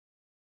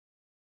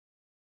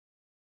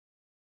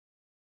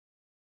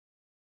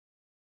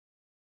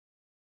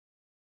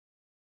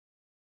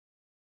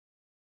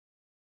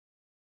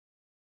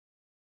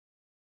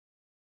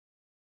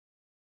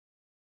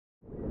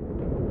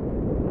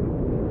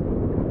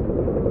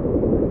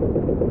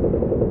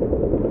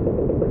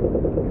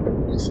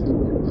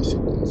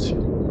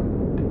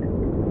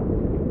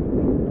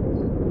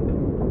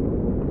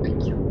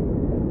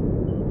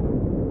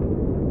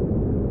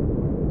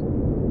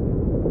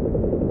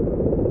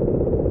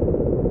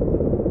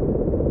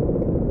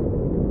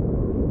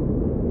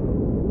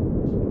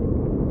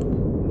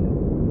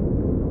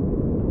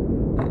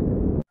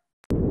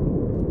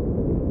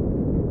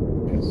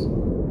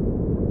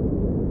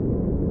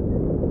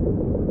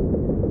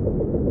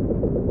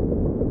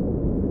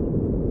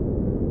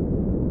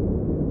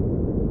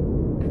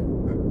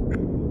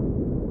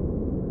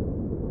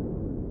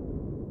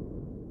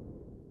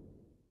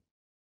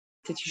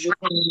petit jeu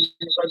qu'on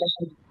va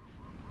dans.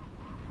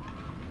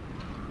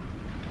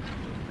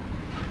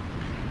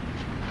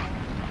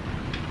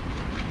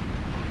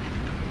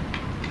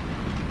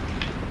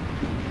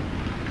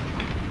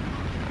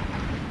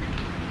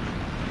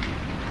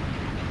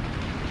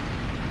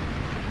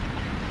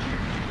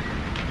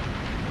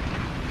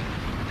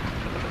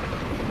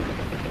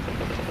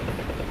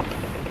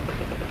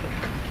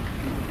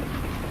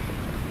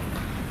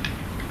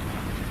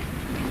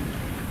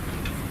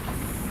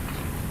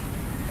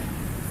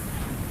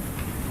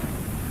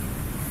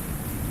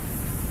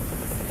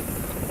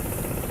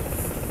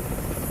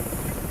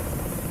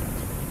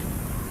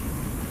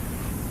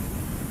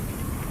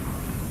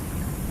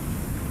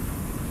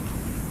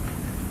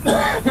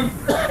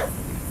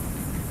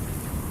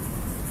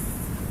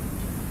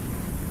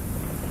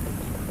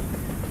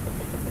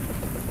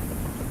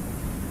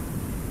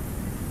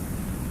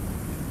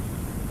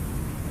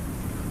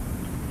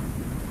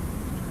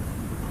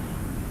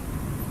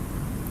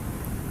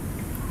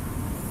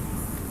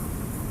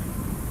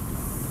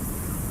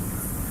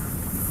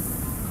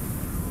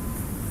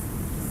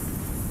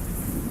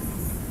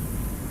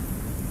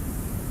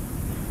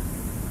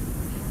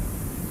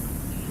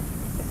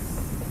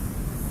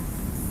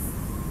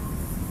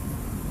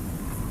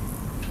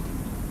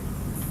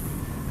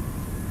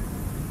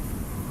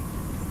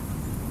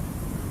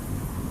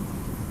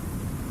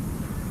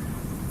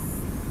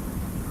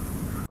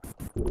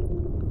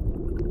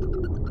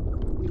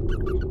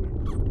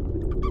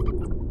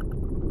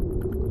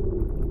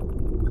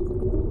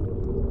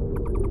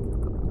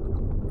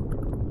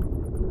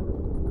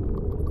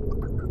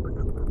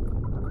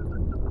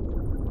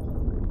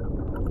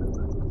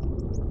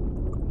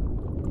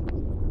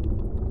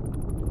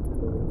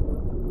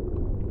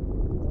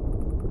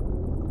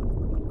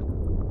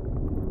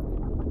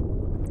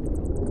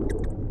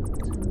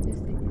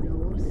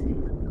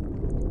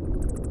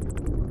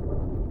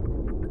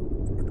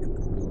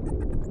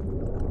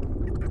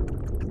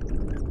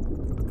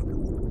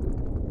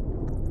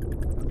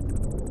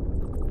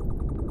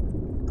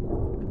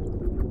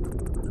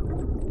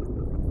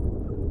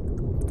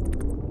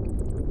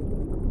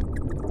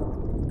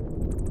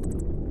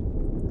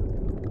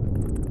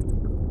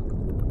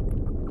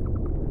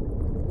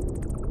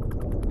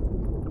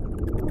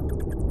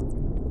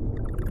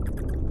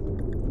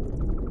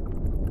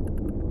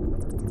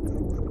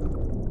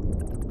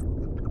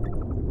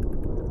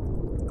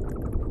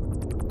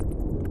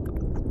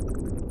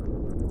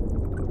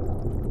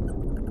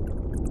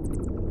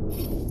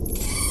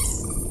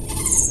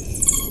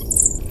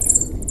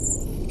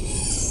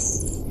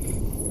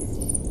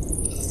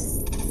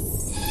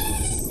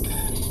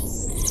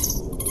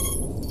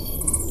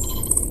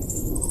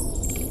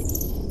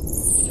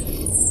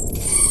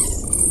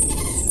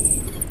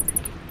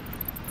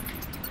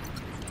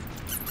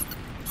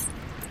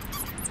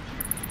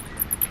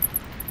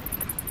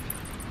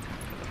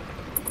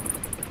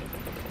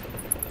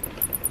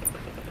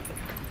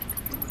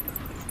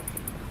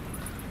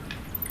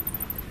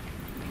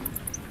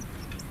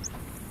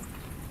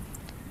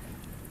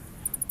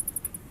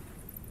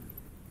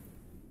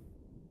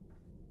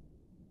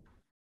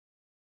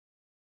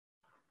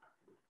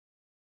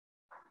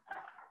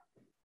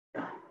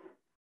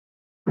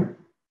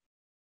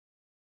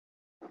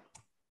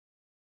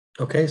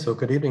 Okay, so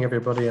good evening,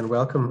 everybody, and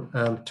welcome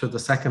to the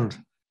second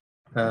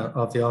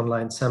of the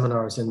online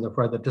seminars in the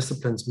Where the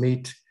Disciplines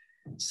Meet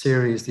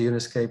series, the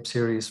Uniscape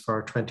series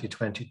for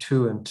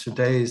 2022. And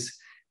today's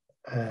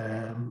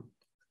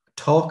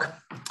talk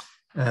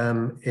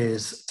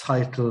is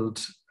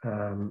titled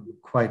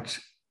quite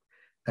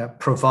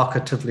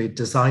provocatively,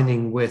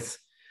 Designing With,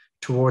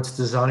 towards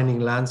designing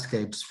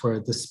landscapes where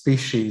the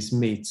species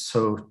meet.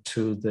 So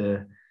to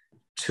the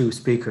two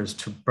speakers,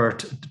 to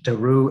Bert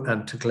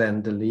and to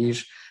Glenn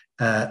Deliège,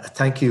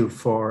 thank you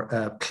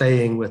for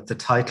playing with the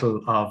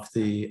title of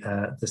the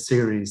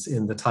series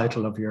in the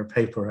title of your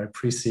paper. I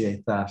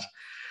appreciate that.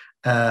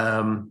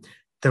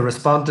 The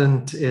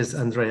respondent is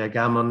Andrea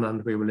Gammon,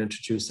 and we will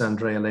introduce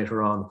Andrea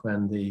later on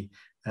when the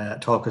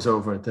talk is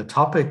over. The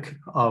topic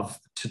of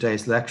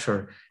today's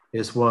lecture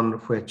is one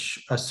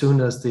which, as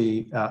soon as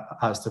the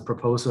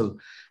proposal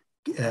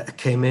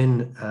came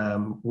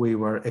in, we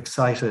were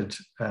excited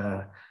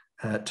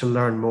to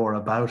learn more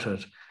about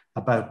it,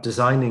 about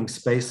designing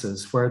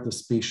spaces where the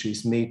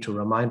species meet, to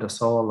remind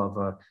us all of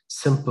a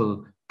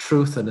simple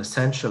truth, an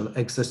essential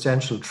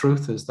existential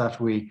truth, is that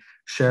we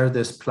share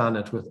this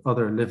planet with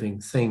other living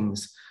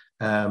things.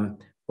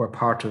 We're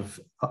part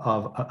of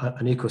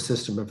an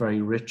ecosystem, a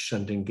very rich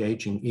and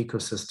engaging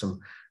ecosystem,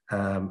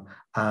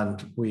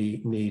 and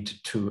we need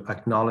to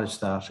acknowledge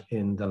that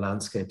in the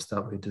landscapes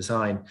that we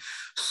design.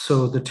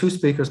 So the two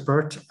speakers,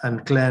 Bert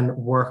and Glenn,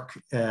 work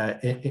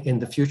in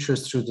the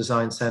Futures Through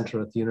Design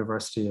Centre at the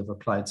University of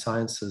Applied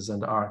Sciences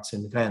and Arts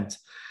in Ghent.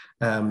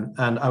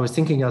 And I was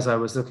thinking, as I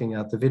was looking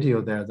at the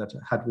video there, that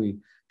had we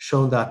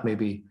shown that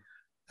maybe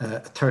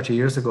 30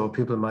 years ago,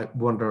 people might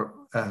wonder,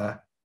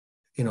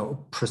 you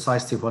know,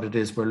 precisely what it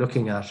is we're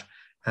looking at.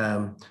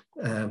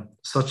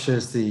 such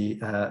as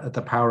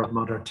the power of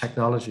modern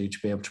technology to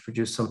be able to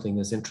produce something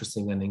as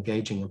interesting and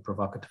engaging and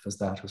provocative as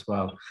that as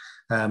well.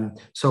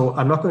 So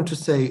I'm not going to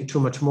say too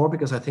much more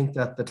because I think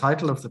that the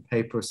title of the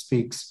paper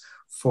speaks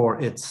for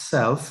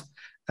itself.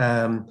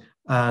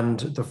 And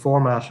the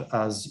format,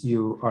 as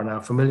you are now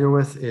familiar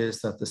with,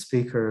 is that the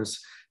speakers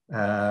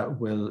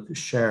will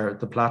share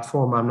the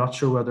platform. I'm not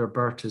sure whether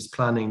Bert is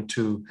planning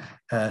to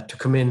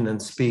come in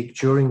and speak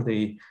during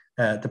the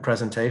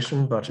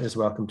presentation, but is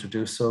welcome to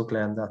do so.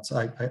 Glenn,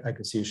 I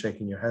can see you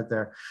shaking your head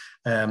there.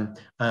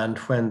 And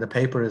when the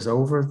paper is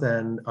over,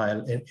 then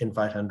I'll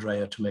invite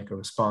Andrea to make a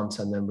response,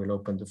 and then we'll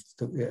open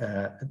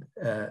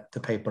the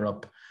paper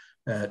up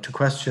to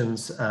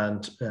questions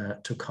and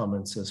to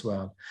comments as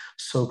well.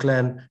 So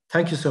Glenn,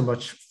 thank you so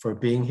much for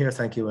being here.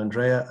 Thank you,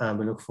 Andrea, and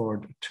we look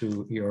forward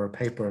to your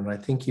paper. And I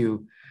think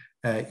you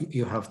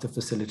have the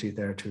facility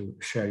there to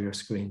share your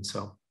screen.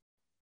 So.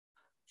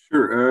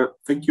 Sure.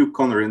 Thank you,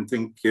 Connor, and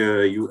thank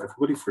you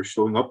everybody for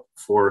showing up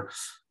for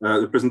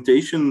the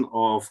presentation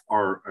of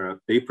our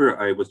paper.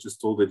 I was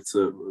just told it's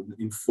an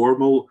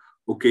informal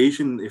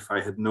occasion. If I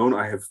had known,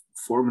 I have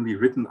formally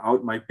written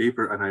out my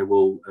paper, and I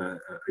will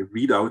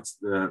read out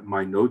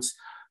my notes,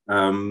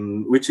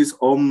 which is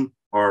on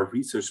our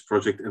research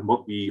project and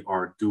what we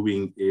are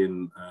doing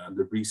in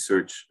the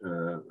research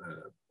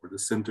or the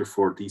Center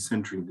for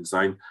Decentering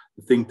Design,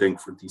 the think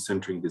tank for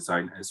decentering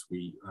design, as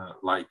we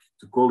like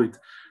to call it.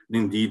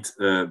 And indeed,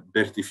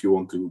 Bert, if you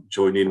want to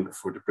join in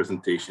for the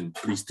presentation,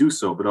 please do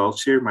so. But I'll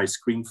share my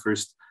screen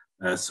first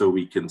so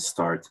we can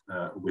start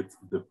with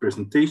the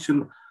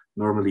presentation.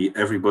 Normally,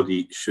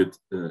 everybody should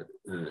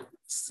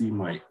see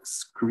my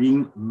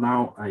screen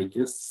now, I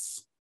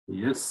guess.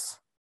 Yes.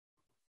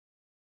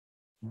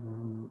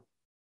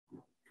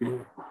 Okay.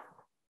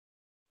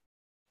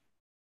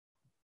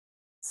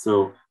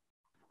 So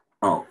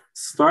I'll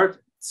start.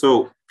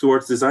 So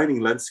towards designing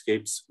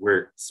landscapes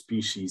where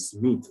species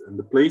meet, and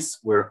the place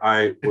where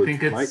I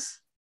would like.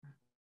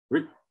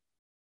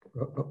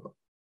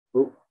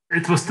 Oh.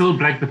 It was still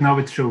black, but now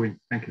it's showing.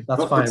 Thank you.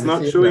 That's fine. It's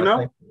not showing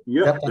now?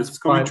 Yeah, that's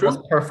coming through.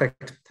 That's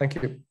perfect. Thank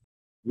you.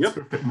 Yep.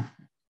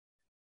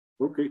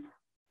 Okay.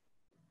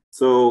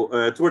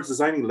 So towards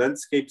designing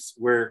landscapes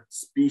where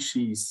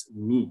species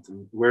meet,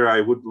 and where I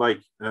would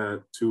like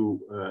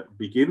to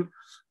begin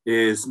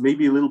is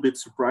maybe a little bit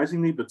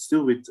surprisingly, but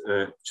still with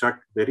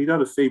Jacques Derrida,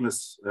 the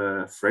famous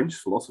French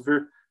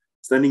philosopher,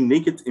 standing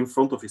naked in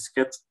front of his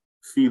cat,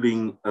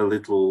 feeling a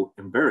little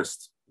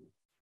embarrassed.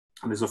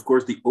 And is, of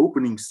course, the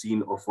opening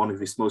scene of one of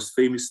his most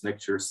famous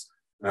lectures,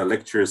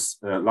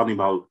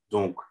 L'animal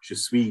donc je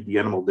suis, the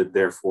animal that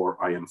therefore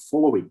I am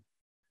following,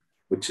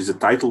 which is a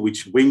title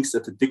which winks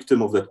at the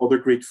dictum of that other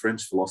great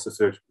French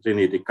philosopher,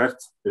 René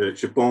Descartes,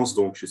 je pense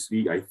donc je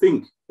suis, I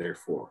think,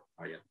 therefore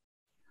I am.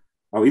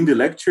 Now, in the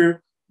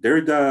lecture,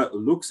 Derrida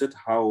looks at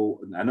how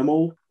an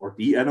animal, or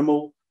the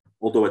animal,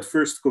 although at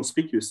first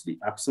conspicuously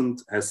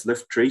absent, has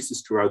left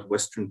traces throughout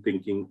Western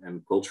thinking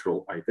and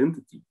cultural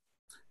identity.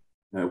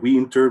 We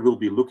in turn will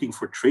be looking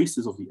for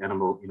traces of the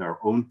animal in our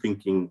own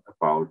thinking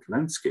about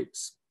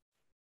landscapes.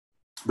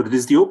 But it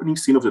is the opening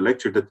scene of the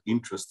lecture that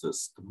interests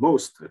us the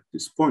most at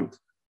this point.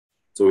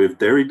 So we have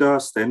Derrida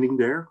standing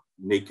there,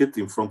 naked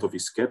in front of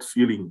his cat,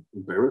 feeling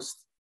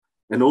embarrassed.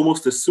 And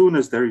almost as soon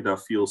as Derrida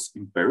feels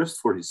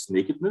embarrassed for his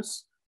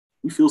nakedness,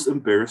 he feels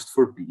embarrassed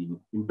for being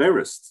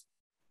embarrassed.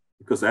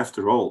 Because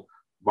after all,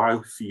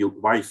 why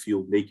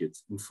feel naked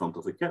in front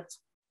of a cat?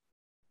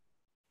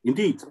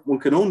 Indeed, one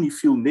can only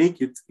feel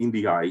naked in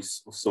the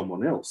eyes of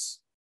someone else.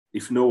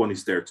 If no one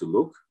is there to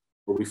look,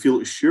 or we feel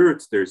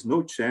assured there is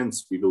no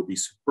chance we will be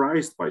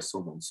surprised by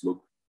someone's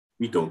look,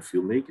 we don't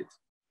feel naked.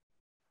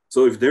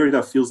 So if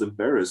Derrida feels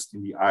embarrassed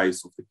in the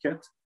eyes of the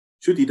cat,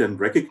 should he then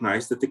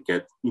recognize that the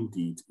cat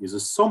indeed is a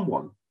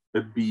someone,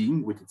 a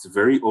being with its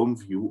very own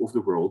view of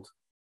the world,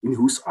 in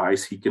whose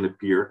eyes he can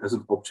appear as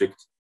an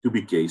object to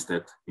be gazed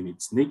at in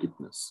its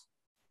nakedness?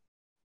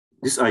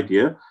 This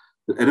idea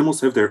that animals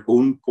have their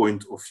own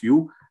point of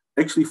view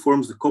actually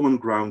forms the common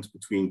ground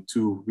between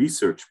two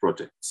research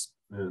projects.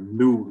 A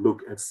new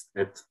look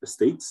at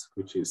estates,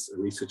 which is a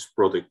research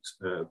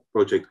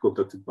project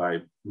conducted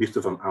by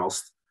Mirte van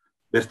Aalst,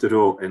 Bert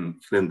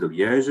and Glenn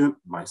Deliège,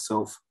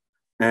 myself,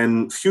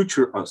 and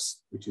Future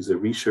Us, which is a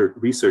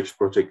research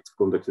project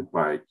conducted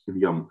by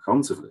Gilliam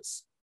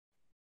Ganseveles.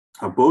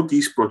 Both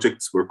these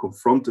projects were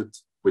confronted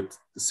with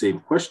the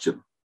same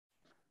question.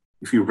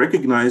 If you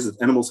recognize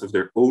that animals have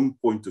their own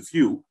point of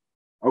view,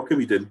 how can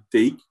we then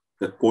take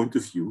that point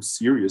of view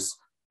serious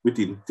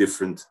within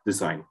different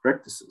design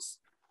practices?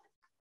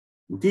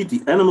 Indeed,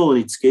 the animal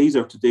and its gaze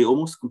are today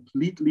almost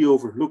completely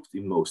overlooked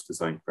in most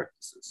design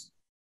practices.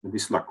 And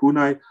this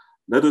lacunae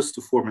led us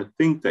to form a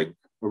think tank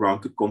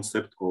around the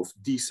concept of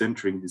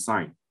decentering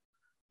design,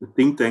 a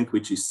think tank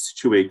which is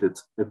situated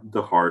at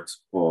the heart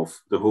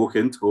of the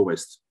HOGENT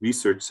Howest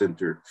Research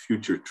Center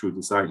Future Through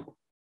Design,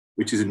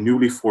 which is a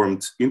newly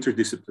formed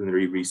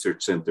interdisciplinary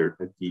research center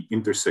at the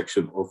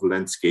intersection of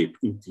landscape,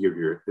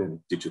 interior, and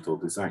digital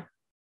design.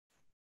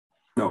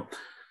 Now,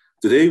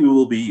 Today, we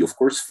will be, of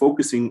course,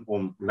 focusing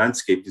on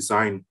landscape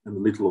design and a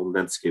little on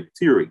landscape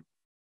theory.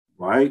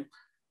 Why?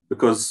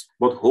 Because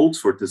what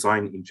holds for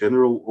design in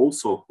general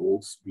also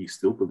holds, we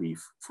still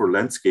believe, for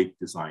landscape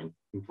design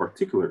in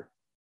particular.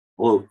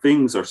 Although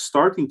things are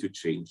starting to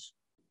change,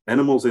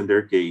 animals and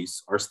their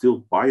gaze are still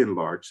by and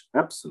large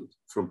absent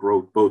from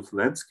both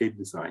landscape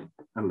design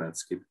and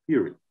landscape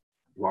theory.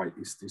 Why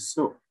is this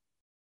so?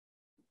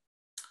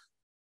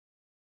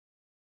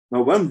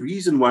 Now, one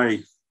reason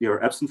why they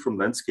are absent from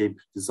landscape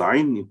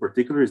design in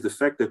particular is the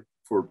fact that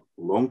for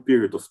a long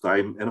period of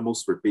time,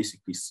 animals were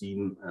basically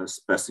seen as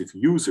passive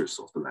users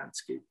of the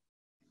landscape.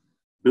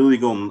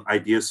 Building on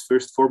ideas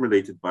first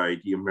formulated by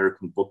the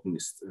American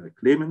botanist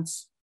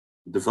Clemens,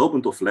 the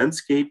development of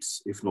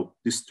landscapes, if not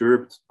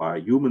disturbed by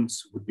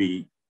humans, would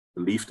be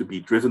believed to be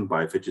driven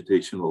by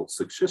vegetational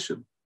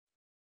succession,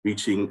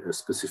 reaching a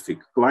specific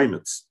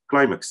climax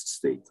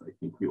state. I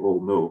think we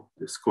all know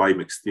this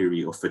climax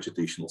theory of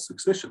vegetational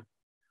succession.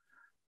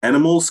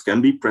 Animals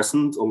can be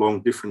present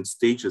along different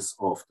stages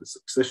of the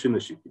succession.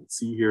 As you can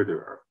see here, there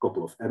are a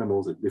couple of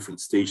animals at different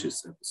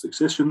stages of the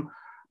succession,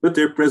 but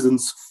their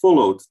presence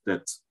followed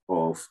that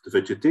of the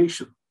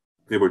vegetation.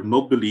 They were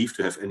not believed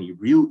to have any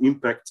real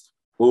impact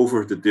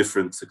over the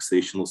different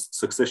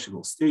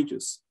successional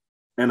stages.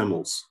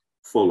 Animals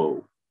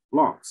follow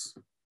plants.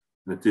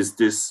 And it is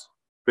this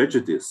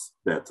prejudice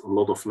that a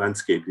lot of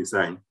landscape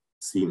design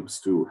seems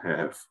to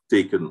have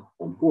taken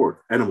on board.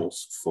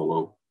 Animals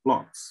follow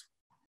plants.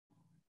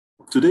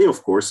 Today,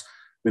 of course,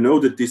 we know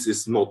that this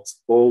is not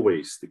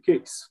always the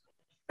case.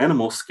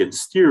 Animals can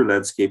steer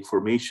landscape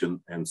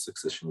formation and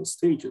successional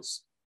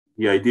stages.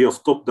 The idea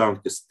of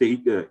top-down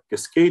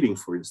cascading,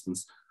 for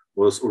instance,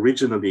 was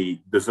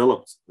originally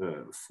developed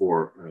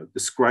for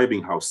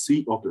describing how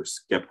sea otters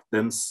kept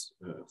dense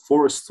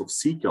forests of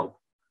sea kelp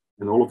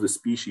and all of the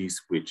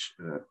species which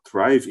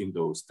thrive in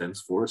those dense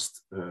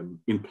forests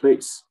in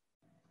place.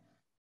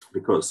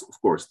 Because,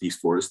 of course, these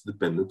forests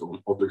depended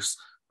on otters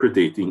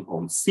predating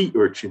on sea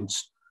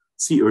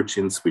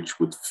urchins which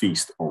would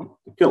feast on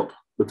the kelp.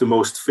 But the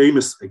most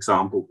famous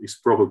example is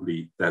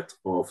probably that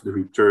of the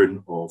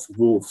return of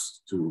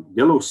wolves to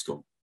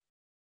Yellowstone.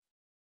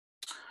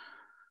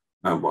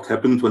 What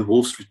happened when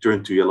wolves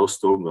returned to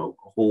Yellowstone? Well,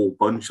 a whole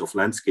bunch of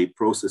landscape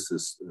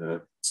processes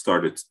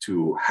started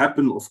to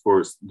happen. Of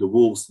course, the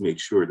wolves made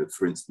sure that,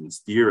 for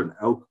instance, deer and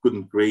elk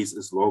couldn't graze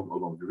as long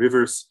along the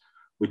rivers,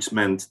 which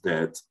meant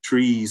that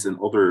trees and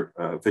other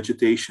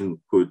vegetation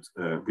could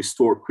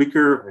restore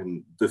quicker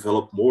and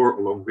develop more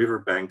along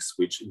riverbanks,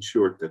 which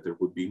ensured that there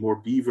would be more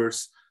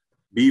beavers.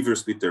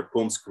 Beavers with their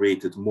ponds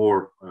created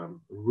more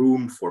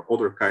room for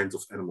other kinds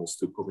of animals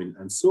to come in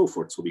and so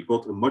forth. So we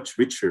got a much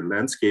richer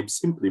landscape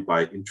simply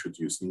by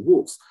introducing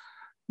wolves.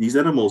 These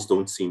animals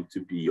don't seem to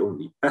be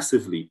only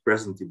passively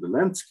present in the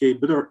landscape,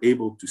 but are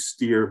able to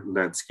steer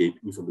landscape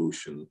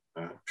evolution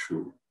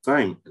through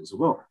time as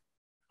well.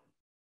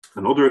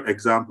 Another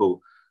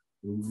example,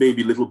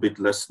 maybe a little bit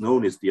less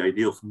known, is the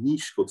idea of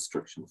niche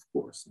construction, of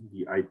course.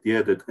 The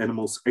idea that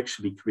animals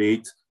actually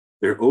create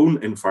their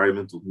own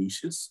environmental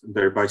niches and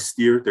thereby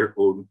steer their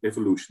own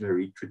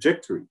evolutionary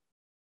trajectory.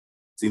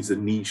 Since a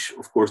niche,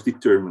 of course,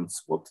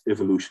 determines what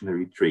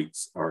evolutionary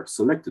traits are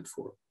selected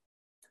for.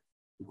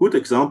 A good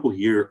example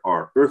here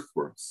are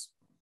earthworms,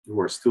 who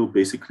are still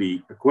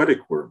basically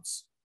aquatic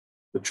worms,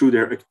 but through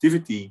their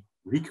activity,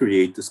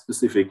 recreate the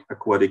specific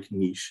aquatic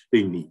niche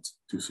they need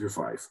to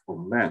survive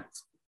on land.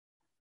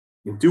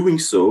 In doing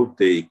so,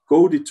 they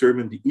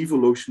co-determine the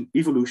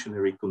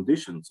evolutionary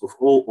conditions of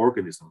all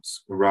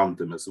organisms around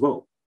them as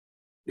well.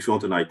 If you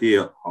want an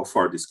idea how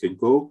far this can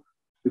go,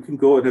 you can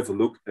go and have a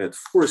look at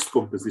forest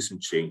composition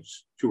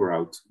change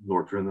throughout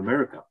Northern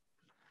America.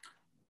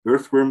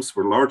 Earthworms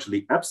were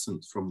largely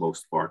absent from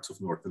most parts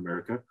of North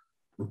America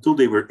until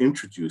they were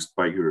introduced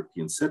by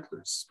European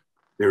settlers.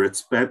 Their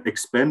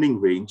expanding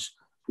range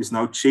is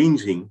now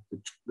changing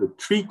the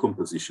tree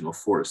composition of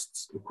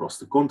forests across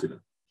the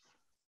continent.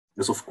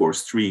 As of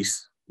course,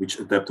 trees which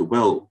adapt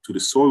well to the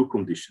soil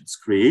conditions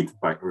created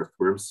by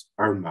earthworms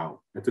are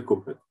now at a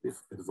competitive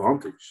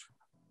advantage.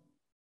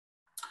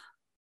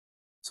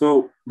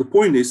 So the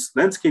point is,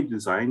 landscape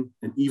design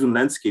and even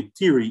landscape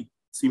theory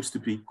seems to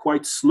be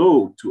quite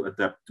slow to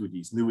adapt to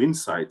these new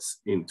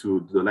insights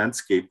into the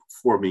landscape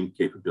forming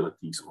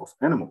capabilities of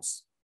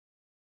animals.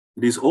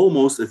 It is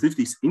almost as if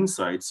these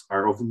insights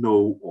are of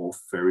no or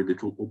very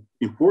little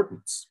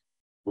importance.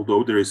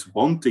 Although there is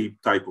one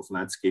type of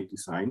landscape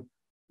design,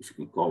 if you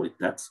can call it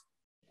that,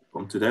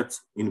 come to that,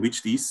 in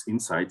which these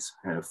insights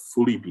have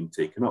fully been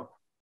taken up.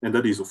 And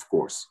that is, of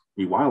course,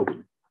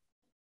 rewilding.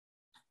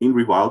 In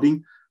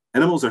rewilding,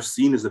 animals are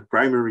seen as the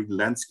primary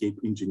landscape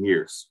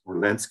engineers or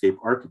landscape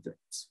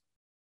architects.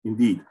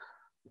 Indeed,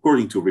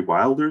 according to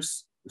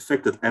rewilders, the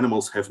fact that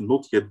animals have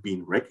not yet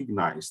been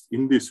recognized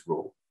in this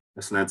role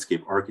as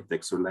landscape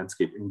architects or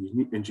landscape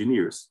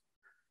engineers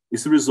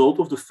is the result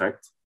of the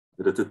fact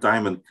that at the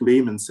time when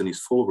Clemens and his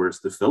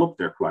followers developed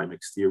their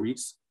climax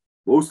theories,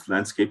 most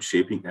landscape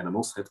shaping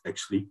animals had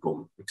actually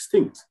gone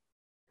extinct,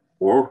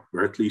 or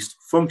were at least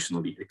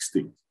functionally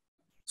extinct.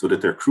 so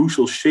that their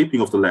crucial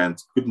shaping of the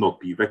land could not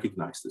be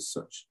recognized as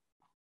such.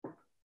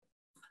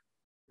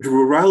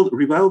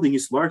 Rewilding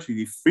is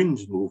largely a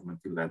fringe movement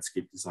in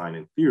landscape design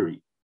and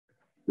theory.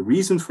 The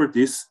reason for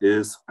this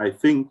is, I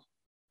think,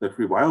 that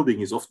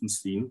rewilding is often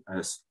seen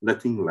as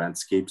letting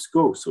landscapes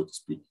go, so to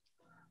speak,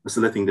 as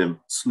letting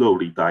them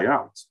slowly die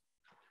out.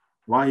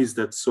 Why is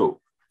that so?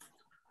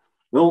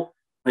 Well,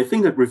 I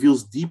think that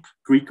reveals deep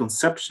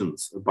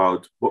preconceptions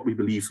about what we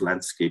believe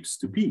landscapes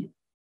to be.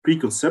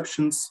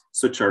 Preconceptions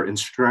such are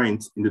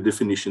enshrined in the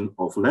definition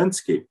of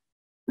landscape,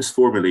 as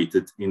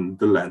formulated in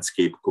the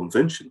Landscape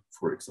Convention,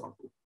 for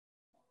example.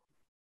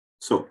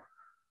 So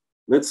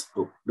let's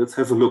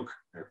have a look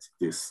at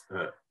this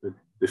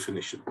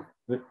definition.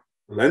 The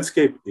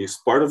landscape is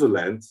part of the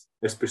land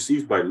as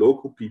perceived by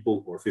local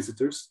people or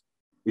visitors,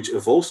 which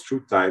evolves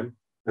through time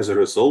as a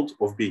result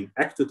of being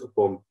acted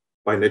upon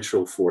by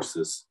natural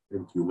forces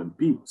and human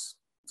beings.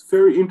 It's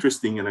very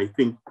interesting and I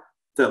think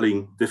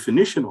telling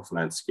definition of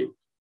landscape.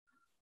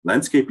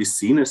 Landscape is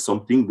seen as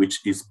something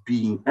which is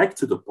being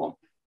acted upon.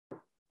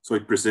 So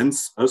it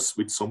presents us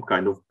with some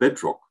kind of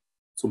bedrock,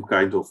 some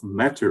kind of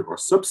matter or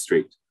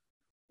substrate,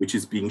 which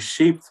is being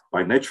shaped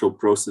by natural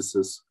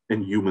processes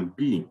and human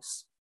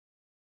beings.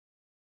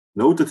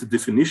 Note that the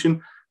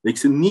definition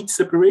makes a neat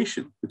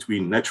separation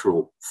between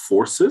natural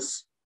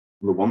forces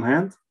on the one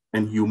hand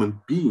and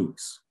human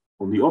beings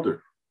on the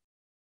other.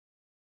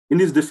 In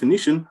this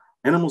definition,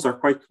 animals are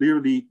quite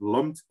clearly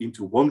lumped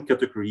into one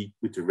category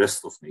with the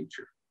rest of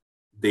nature.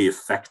 They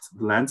affect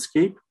the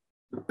landscape,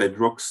 the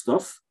bedrock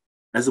stuff,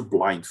 as a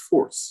blind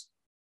force.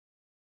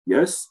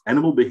 Yes,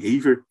 animal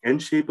behavior can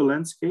shape a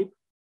landscape,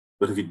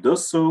 but if it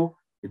does so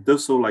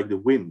like the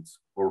wind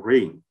or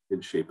rain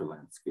can shape a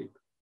landscape.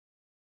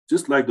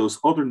 Just like those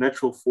other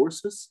natural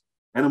forces,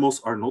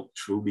 animals are not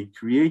truly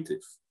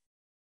creative.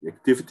 The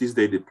activities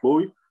they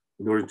deploy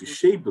in order to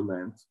shape the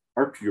land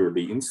are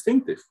purely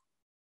instinctive.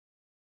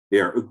 They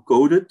are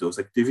encoded, those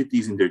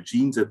activities, in their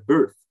genes at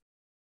birth.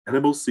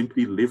 Animals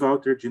simply live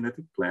out their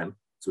genetic plan,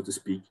 so to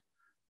speak,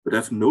 but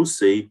have no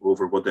say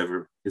over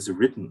whatever is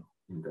written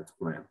in that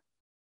plan.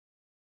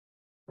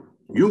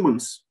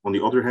 Humans, on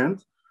the other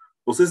hand,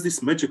 possess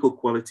this magical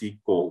quality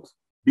called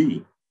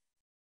being.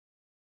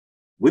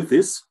 With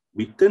this,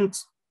 we tend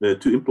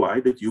to imply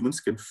that humans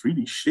can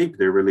freely shape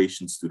their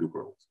relations to the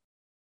world.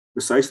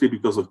 Precisely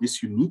because of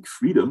this unique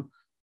freedom,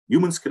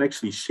 humans can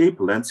actually shape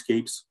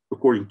landscapes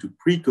according to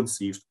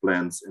preconceived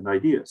plans and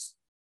ideas,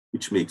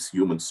 which makes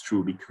humans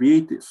truly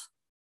creative,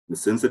 in the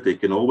sense that they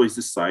can always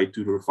decide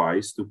to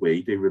revise the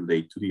way they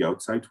relate to the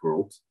outside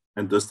world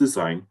and thus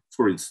design,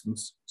 for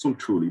instance, some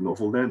truly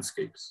novel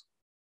landscapes.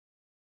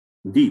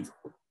 Indeed,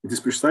 it is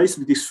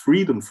precisely this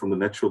freedom from the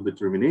natural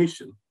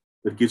determination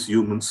that gives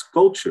humans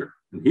culture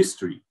and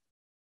history,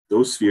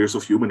 those spheres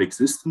of human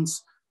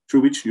existence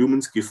through which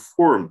humans give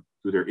form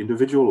to their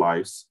individual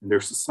lives and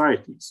their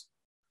societies,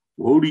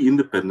 wholly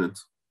independent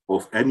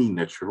of any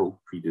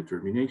natural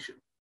predetermination.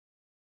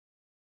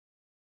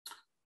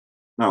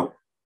 Now,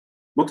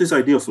 what this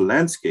idea of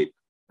landscape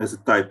as a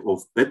type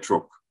of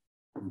bedrock,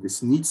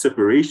 this neat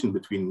separation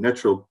between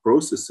natural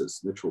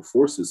processes, natural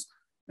forces,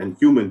 and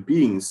human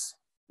beings,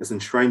 as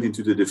enshrined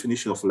into the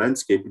definition of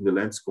landscape in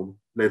the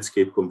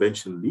Landscape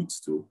Convention leads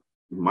to,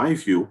 in my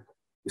view,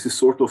 is a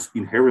sort of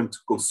inherent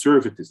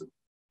conservatism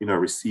in our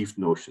received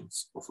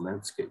notions of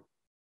landscape.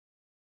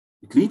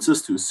 It leads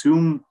us to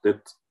assume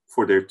that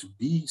for there to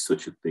be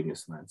such a thing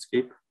as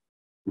landscape,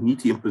 we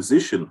need the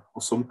imposition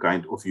of some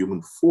kind of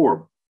human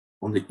form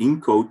on the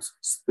encode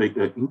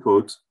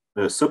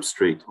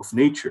substrate of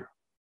nature,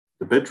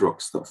 the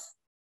bedrock stuff.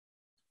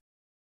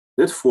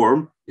 That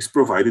form is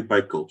provided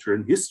by culture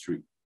and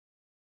history,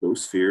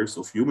 those spheres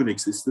of human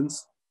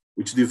existence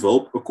which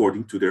develop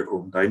according to their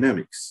own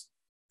dynamics,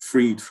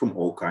 freed from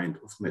all kind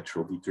of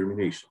natural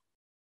determination.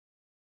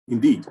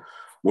 Indeed,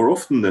 more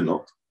often than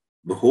not,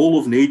 the whole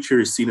of nature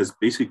is seen as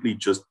basically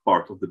just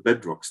part of the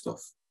bedrock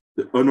stuff,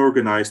 the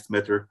unorganized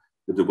matter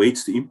that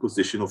awaits the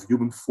imposition of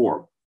human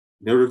form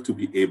in order to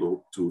be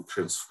able to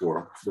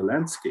transform the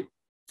landscape.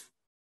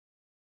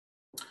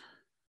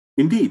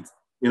 Indeed,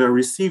 in our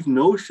received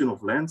notion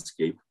of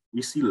landscape,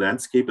 we see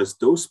landscape as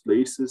those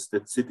places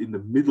that sit in the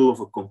middle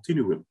of a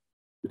continuum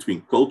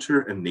between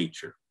culture and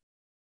nature,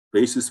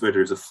 places where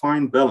there's a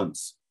fine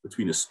balance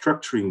between a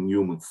structuring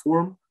human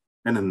form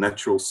and a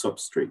natural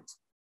substrate,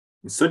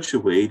 in such a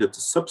way that the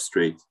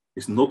substrate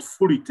is not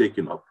fully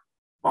taken up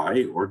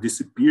by or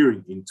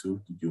disappearing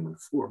into the human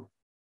form.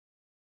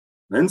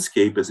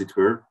 Landscape, as it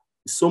were,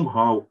 is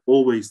somehow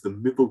always the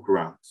middle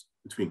ground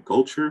between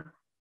culture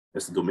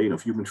as the domain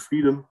of human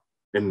freedom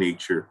and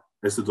nature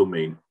as the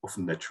domain of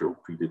natural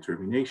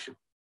predetermination.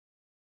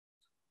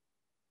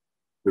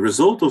 The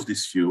result of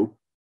this view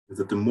is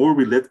that the more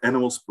we let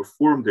animals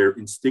perform their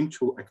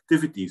instinctual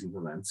activities in the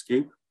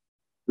landscape,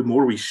 the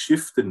more we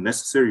shift the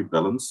necessary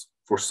balance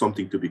for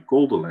something to be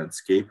called a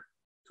landscape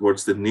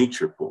towards the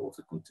nature pole of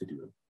the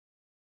continuum.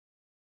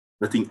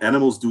 Letting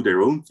animals do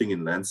their own thing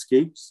in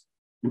landscapes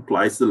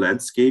implies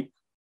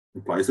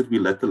that we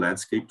let the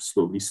landscape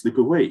slowly slip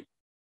away.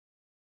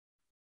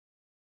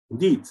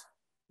 Indeed,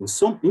 In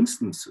some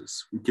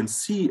instances, we can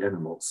see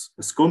animals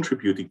as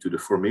contributing to the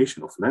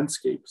formation of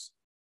landscapes,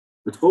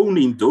 but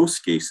only in those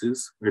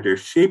cases where their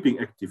shaping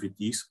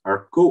activities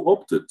are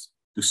co-opted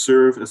to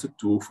serve as a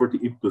tool for the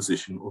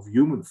imposition of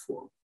human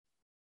form,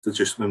 such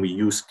as when we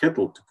use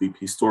cattle to keep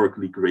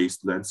historically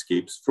grazed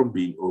landscapes from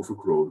being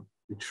overgrown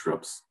with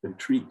shrubs and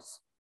trees.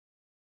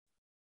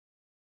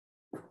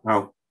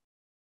 Now,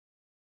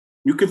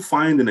 you can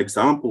find an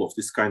example of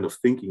this kind of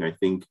thinking, I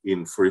think,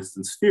 in, for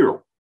instance,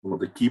 Feral, one of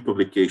the key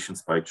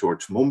publications by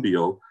George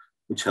Monbiot,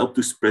 which helped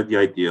to spread the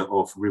idea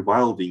of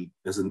rewilding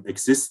as an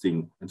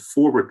existing and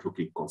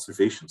forward-looking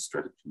conservation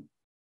strategy.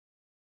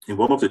 In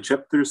one of the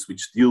chapters,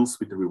 which deals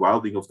with the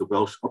rewilding of the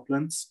Welsh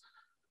uplands,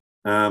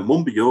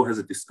 Monbiot has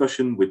a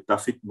discussion with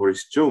David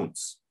Morris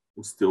Jones,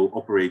 who still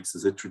operates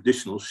as a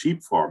traditional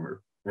sheep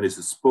farmer and is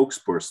a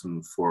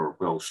spokesperson for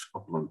Welsh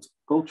upland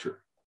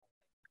culture.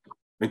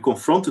 When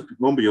confronted with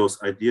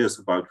Monbiot's ideas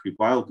about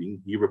rewilding,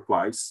 he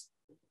replies,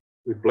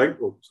 with blanket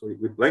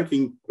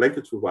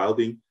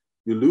rewilding,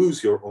 you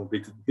lose your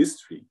unwritten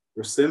history,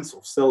 your sense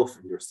of self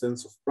and your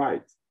sense of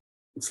pride.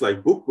 It's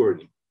like book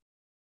burning.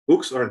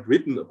 Books aren't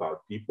written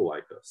about people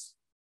like us.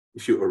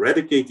 If you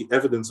eradicate the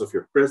evidence of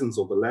your presence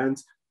on the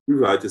land, you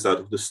write this out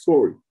of the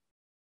story.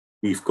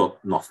 We've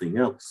got nothing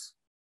else.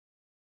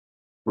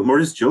 What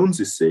Morris Jones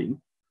is saying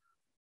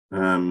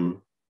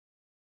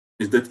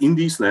is that in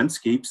these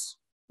landscapes,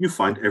 you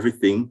find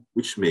everything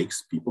which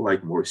makes people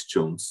like Morris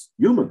Jones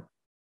human.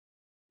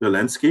 The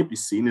landscape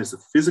is seen as a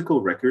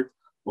physical record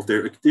of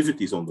their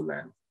activities on the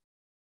land.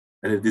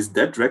 And it is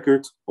that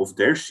record of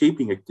their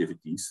shaping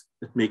activities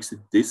that makes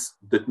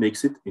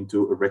it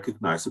into a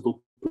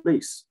recognizable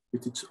place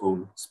with its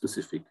own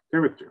specific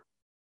character.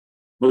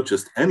 Not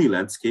just any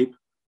landscape,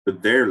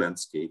 but their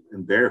landscape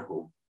and their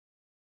home.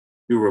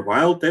 You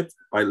rewild that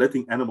by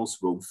letting animals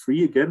roam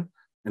free again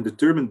and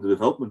determine the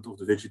development of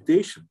the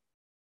vegetation.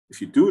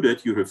 If you do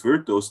that, you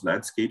revert those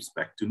landscapes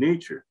back to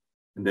nature,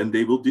 and then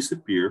they will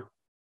disappear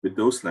with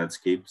those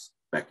landscapes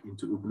back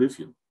into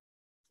oblivion.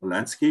 A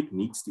landscape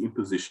needs the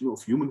imposition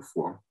of human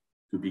form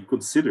to be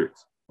considered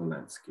a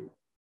landscape.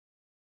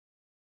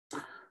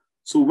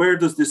 So where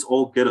does this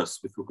all get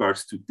us with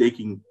regards to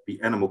taking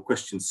the animal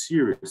question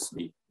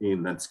seriously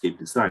in landscape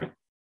design?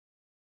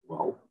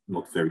 Well,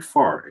 not very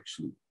far,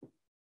 actually.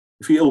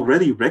 If we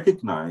already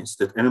recognize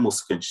that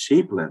animals can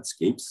shape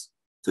landscapes,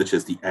 such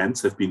as the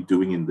ants have been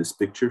doing in this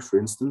picture, for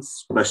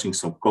instance, splashing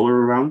some color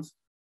around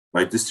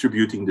by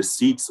distributing the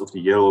seeds of the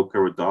yellow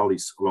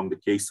Carodalis along the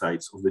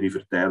quaysides of the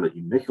River Deile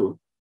in Mechelen,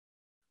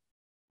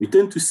 we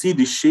tend to see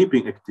this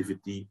shaping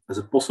activity as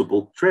a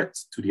possible threat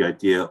to the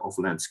idea of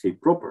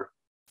landscape proper,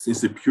 since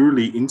the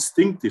purely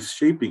instinctive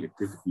shaping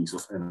activities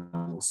of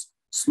animals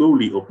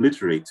slowly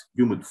obliterate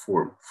human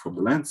form from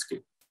the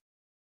landscape.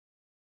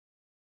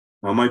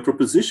 Now, my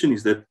proposition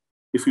is that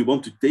if we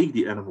want to take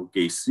the animal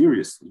gaze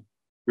seriously,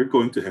 we're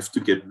going to have to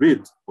get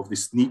rid of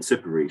this neat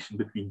separation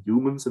between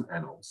humans and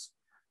animals,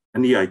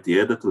 and the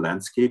idea that the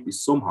landscape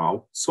is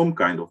somehow some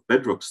kind of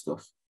bedrock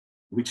stuff,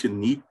 in which a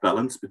neat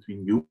balance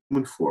between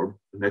human form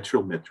and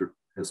natural matter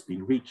has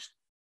been reached.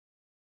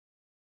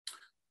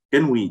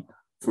 Can we,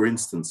 for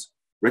instance,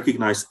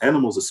 recognize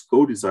animals as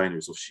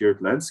co-designers of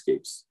shared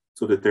landscapes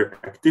so that their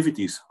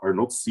activities are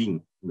not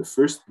seen in the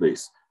first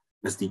place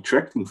as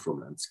detracting from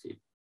landscape,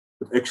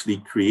 but actually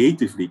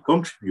creatively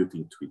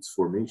contributing to its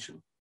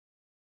formation?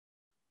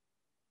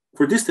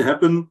 For this to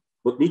happen,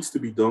 what needs to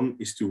be done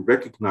is to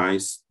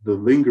recognize the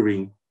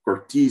lingering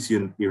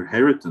Cartesian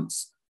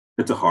inheritance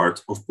at the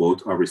heart of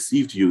both our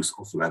received views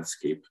of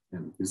landscape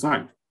and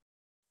design.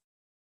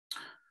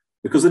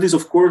 Because it is,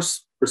 of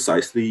course,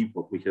 precisely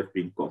what we have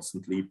been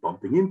constantly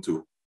bumping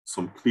into,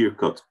 some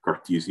clear-cut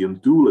Cartesian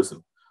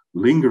dualism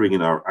lingering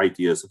in our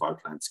ideas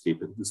about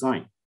landscape and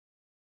design.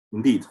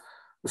 Indeed,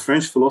 the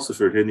French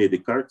philosopher René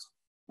Descartes,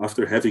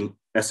 after having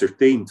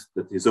ascertained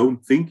that his own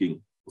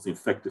thinking was in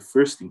fact the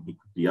first thing he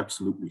could be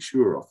absolutely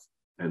sure of,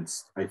 and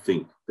I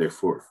think,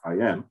 therefore, I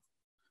am,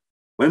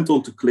 went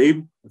on to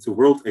claim that the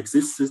world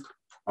existed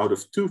out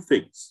of two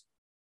things.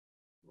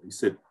 He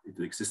said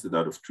it existed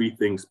out of three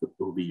things, but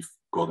we'll leave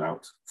God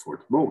out for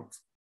the moment.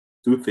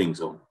 Two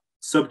things only: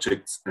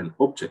 subjects and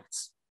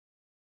objects.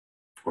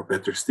 Or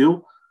better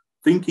still,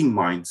 thinking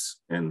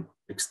minds and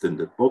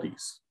extended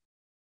bodies.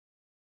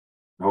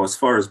 Now, as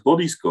far as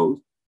bodies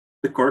go,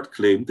 Descartes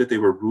claimed that they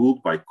were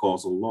ruled by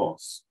causal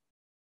laws.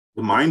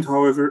 The mind,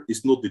 however,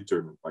 is not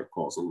determined by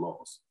causal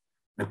laws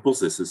and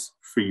possesses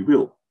free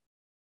will.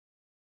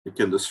 It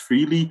can thus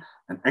freely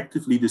and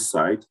actively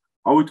decide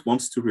how it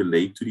wants to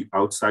relate to the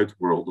outside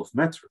world of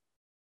matter.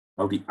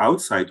 While the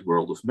outside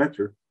world of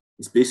matter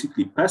is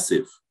basically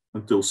passive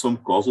until some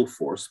causal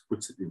force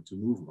puts it into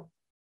movement.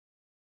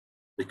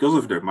 Because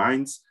of their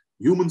minds,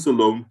 humans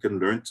alone can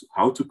learn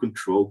how to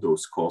control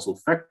those causal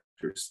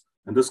factors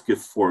and thus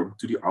give form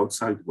to the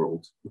outside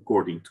world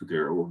according to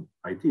their own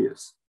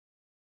ideas.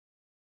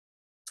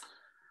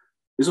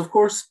 It is, of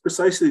course,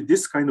 precisely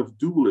this kind of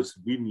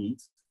dualism we need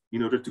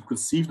in order to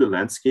conceive the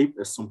landscape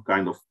as some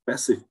kind of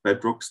passive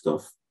bedrock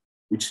stuff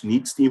which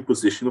needs the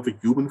imposition of a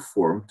human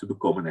form to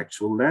become an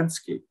actual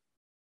landscape.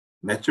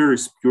 Matter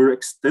is pure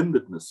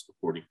extendedness,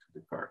 according to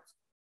Descartes.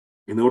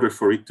 In order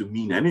for it to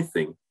mean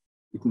anything,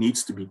 it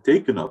needs to be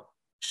taken up,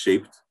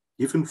 shaped,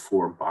 given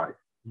form by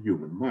the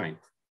human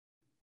mind.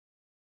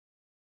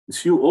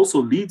 This view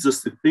also leads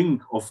us to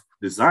think of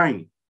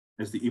design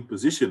as the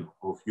imposition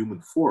of human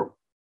form,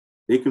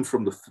 taken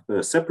from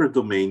the separate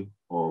domain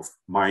of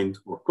mind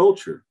or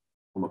culture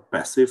on a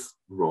passive,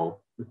 raw,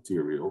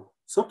 material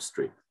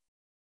substrate.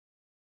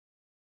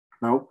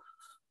 Now,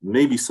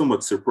 maybe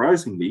somewhat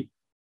surprisingly,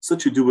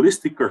 such a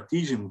dualistic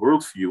Cartesian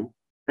worldview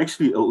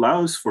actually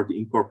allows for the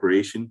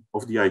incorporation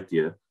of the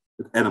idea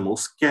that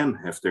animals can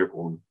have their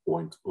own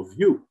point of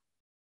view.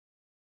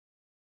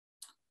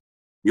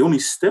 The only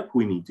step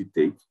we need to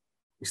take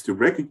is to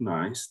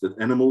recognize that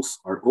animals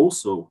are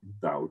also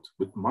endowed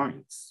with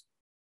minds.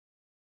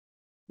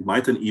 We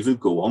might then even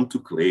go on to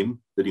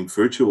claim that in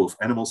virtue of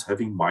animals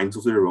having minds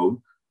of their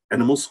own,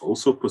 animals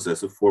also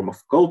possess a form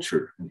of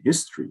culture and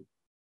history,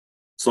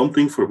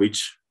 something for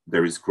which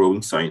there is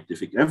growing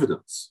scientific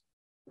evidence.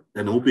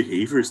 Animal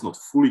behavior is not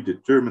fully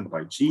determined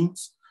by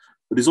genes,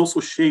 but is also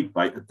shaped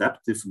by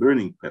adaptive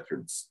learning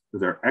patterns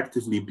that are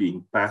actively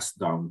being passed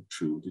down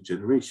through the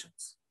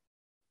generations.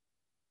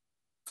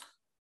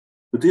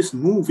 But this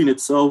move in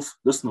itself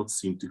does not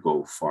seem to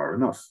go far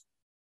enough.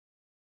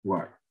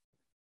 Why?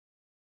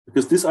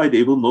 Because this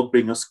idea will not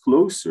bring us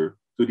closer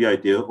to the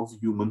idea of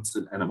humans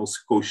and animals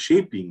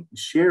co-shaping a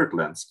shared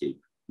landscape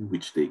in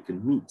which they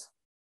can meet.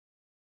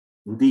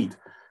 Indeed,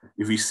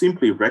 if we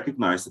simply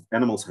recognize that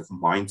animals have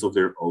minds of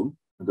their own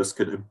and thus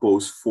can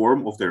impose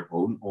form of their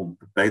own on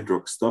the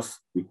bedrock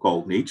stuff we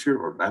call nature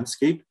or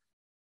landscape,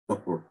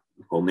 or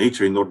we call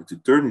nature in order to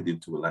turn it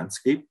into a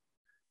landscape,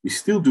 we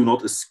still do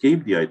not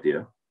escape the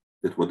idea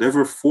that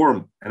whatever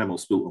form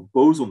animals will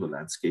impose on the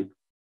landscape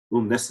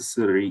will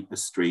necessarily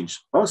estrange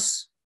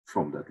us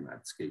from that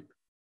landscape.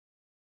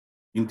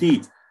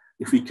 Indeed,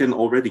 if we can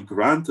already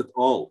grant at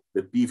all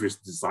that beavers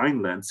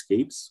design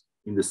landscapes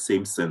in the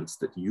same sense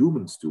that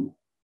humans do,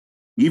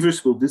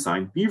 beavers will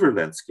design beaver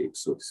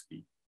landscapes, so to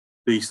speak,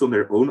 based on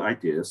their own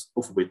ideas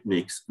of what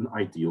makes an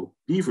ideal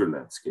beaver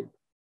landscape.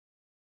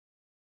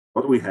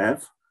 What we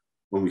have,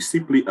 when we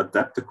simply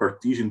adapt the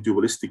Cartesian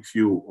dualistic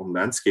view on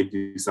landscape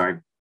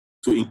design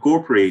to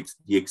incorporate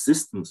the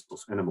existence of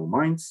animal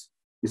minds,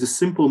 is a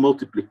simple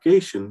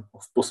multiplication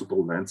of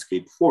possible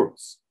landscape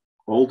forms,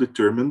 all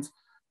determined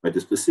by the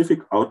specific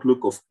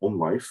outlook on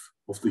life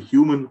of the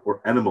human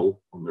or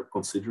animal under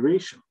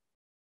consideration.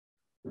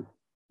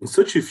 In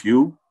such a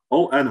view,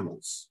 all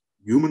animals,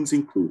 humans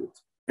included,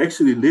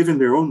 actually live in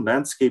their own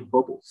landscape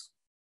bubbles,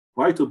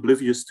 quite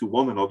oblivious to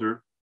one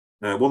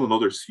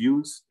another's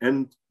views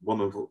and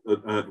one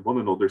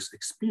another's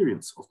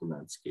experience of the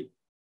landscape.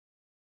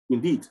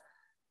 Indeed,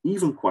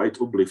 even quite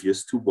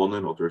oblivious to one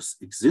another's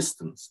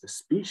existence as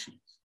species.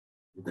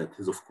 That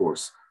is, of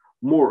course,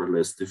 more or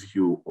less the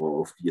view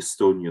of the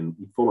Estonian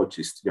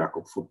ethologist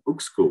Jacob von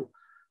Uxküll,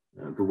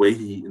 the way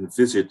he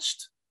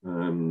envisaged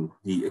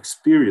the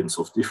experience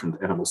of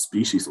different animal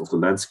species of the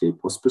landscape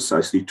was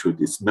precisely through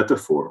this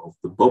metaphor of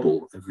the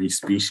bubble, every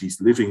species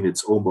living in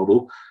its own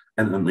bubble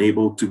and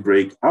unable to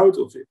break out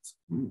of it.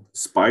 The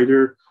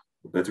spider,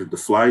 or better, the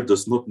fly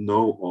does not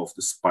know of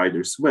the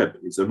spider's web,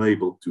 is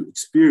unable to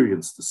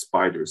experience the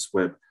spider's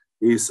web,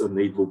 is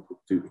unable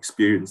to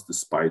experience the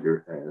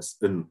spider as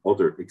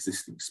another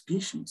existing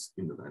species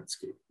in the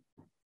landscape.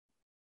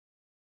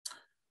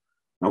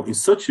 Now, in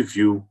such a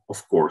view,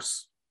 of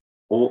course,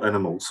 all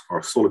animals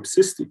are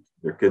solipsistic.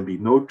 There can be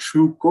no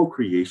true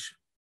co-creation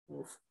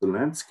of the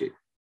landscape.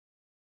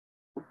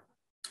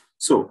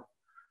 So,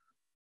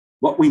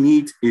 what we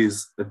need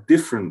is a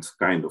different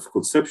kind of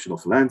conception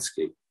of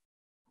landscape.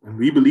 And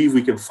we believe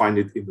we can find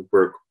it in the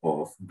work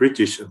of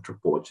British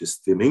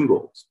anthropologist Tim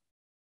Ingold.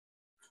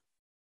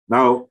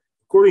 Now,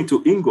 according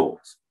to Ingold,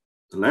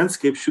 the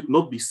landscape should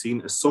not be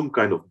seen as some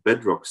kind of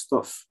bedrock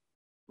stuff,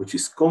 which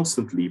is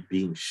constantly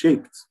being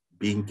shaped,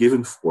 being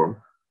given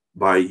form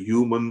by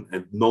human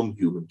and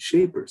non-human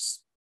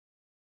shapers.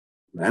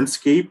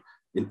 Landscape,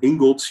 in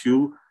Ingold's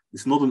view,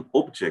 is not an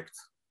object,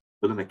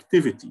 but an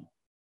activity.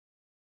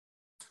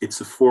 It's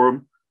a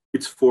form,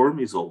 its form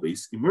is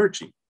always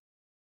emerging.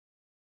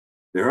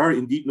 There are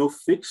indeed no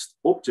fixed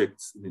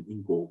objects in an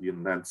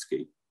Ingoldian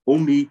landscape,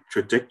 only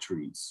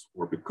trajectories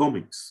or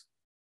becomings,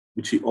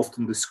 which he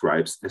often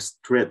describes as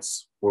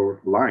threads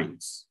or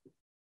lines.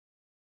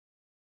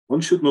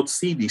 One should not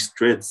see these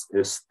threads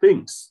as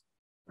things,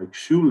 like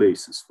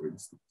shoelaces, for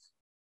instance,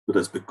 but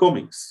as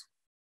becomings.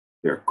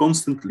 They are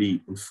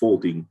constantly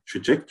unfolding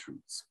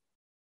trajectories.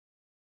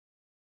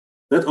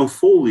 That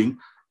unfolding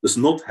does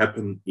not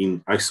happen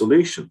in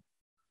isolation,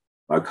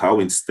 like how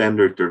in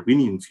standard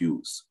Darwinian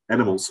views,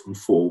 animals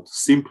unfold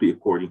simply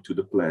according to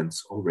the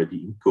plans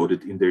already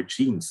encoded in their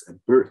genes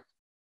at birth.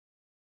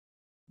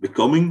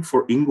 Becoming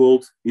for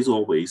Ingold is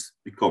always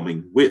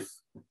becoming with.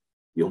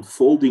 The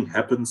unfolding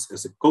happens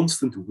as a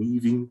constant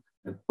weaving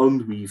and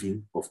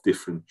unweaving of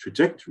different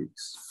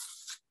trajectories.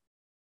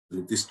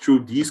 And it is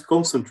through these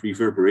constant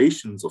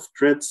reverberations of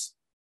threads,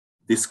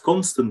 this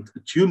constant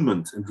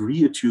attunement and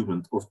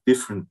reattunement of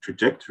different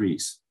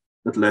trajectories,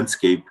 that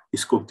landscape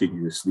is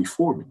continuously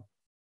forming.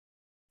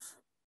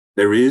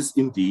 There is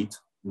indeed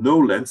no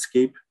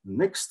landscape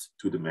next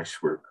to the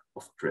meshwork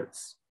of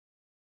threads,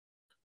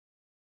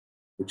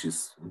 which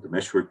is the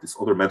meshwork, this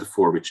other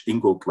metaphor which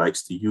Ingold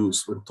likes to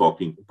use when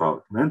talking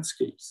about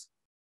landscapes.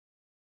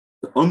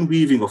 The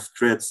unweaving of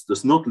threads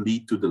does not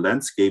lead to the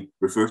landscape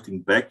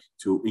reverting back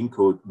to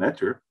encoded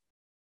matter,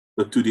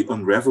 but to the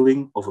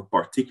unraveling of a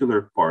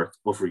particular part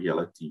of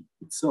reality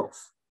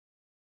itself.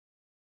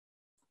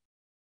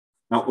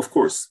 Now, of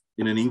course,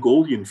 in an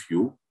Ingoldian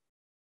view,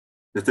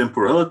 the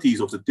temporalities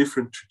of the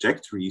different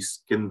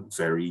trajectories can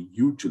vary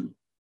hugely.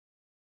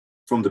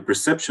 From the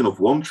perception of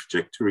one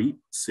trajectory,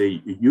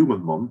 say a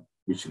human one,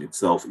 which in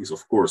itself is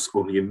of course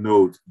only a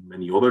node in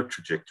many other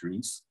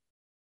trajectories,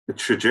 a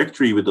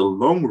trajectory with a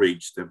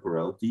long-range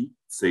temporality,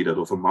 say that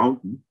of a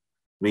mountain,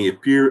 may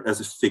appear as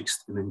a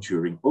fixed and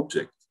enduring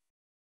object.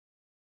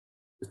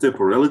 The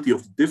temporality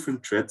of the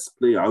different threads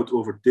play out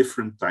over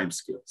different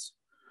timescales,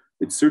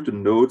 with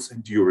certain nodes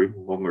enduring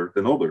longer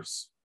than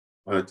others,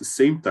 while at the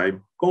same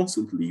time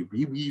constantly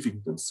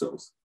reweaving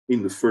themselves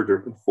in the further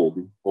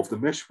unfolding of the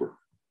meshwork.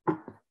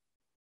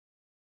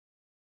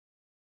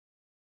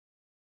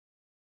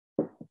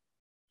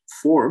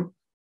 Form,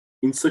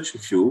 in such a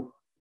view,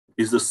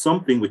 is the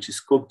something which is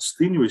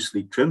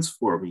continuously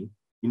transforming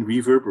in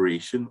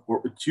reverberation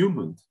or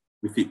attunement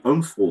with the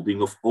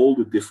unfolding of all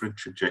the different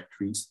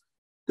trajectories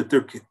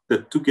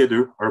that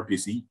together are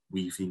busy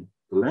weaving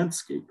the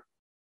landscape.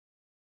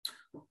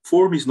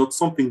 Form is not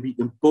something we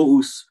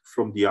impose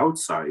from the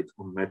outside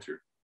on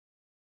matter.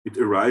 It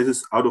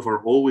arises out of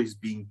our always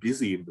being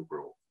busy in the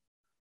world,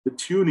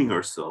 attuning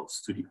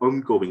ourselves to the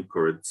ongoing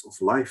currents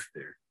of life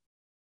there.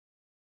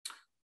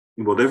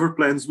 In whatever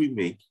plans we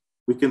make,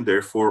 we can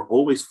therefore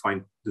always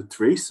find the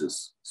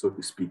traces, so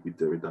to speak with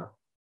Derrida,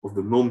 of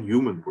the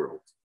non-human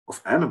world,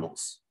 of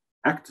animals,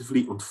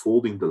 actively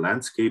unfolding the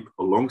landscape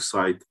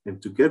alongside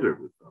and together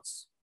with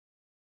us.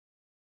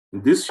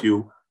 In this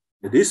view,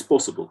 it is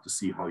possible to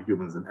see how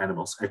humans and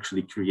animals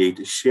actually create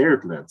a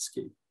shared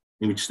landscape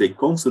in which they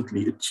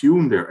constantly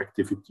attune their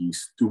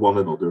activities to one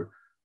another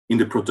in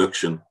the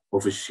production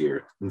of a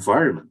shared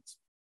environment.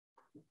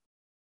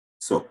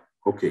 So,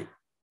 okay,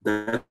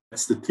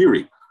 that's the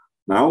theory.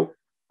 Now,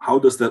 how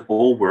does that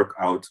all work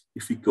out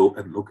if we go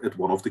and look at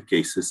one of the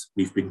cases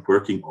we've been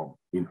working on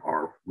in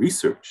our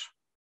research?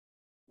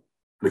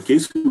 The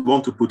case we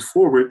want to put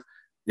forward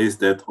is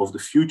that of the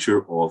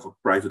future of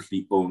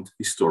privately owned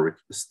historic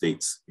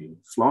estates in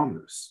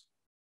Flanders.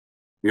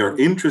 We are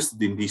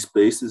interested in these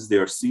places. They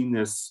are seen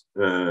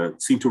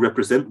to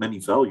represent many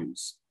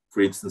values,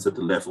 for instance, at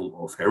the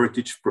level of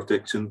heritage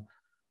protection,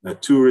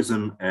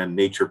 tourism, and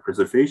nature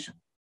preservation.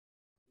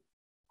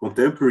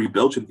 Contemporary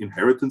Belgian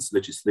inheritance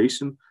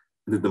legislation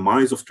and the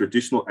demise of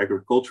traditional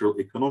agricultural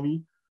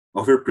economy,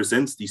 however,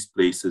 presents these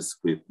places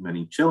with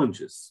many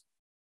challenges.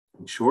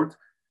 In short,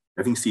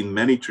 having seen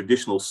many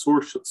traditional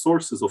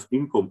sources of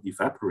income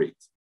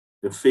evaporate,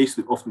 and faced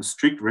with often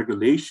strict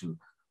regulation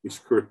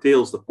which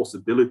curtails the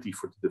possibility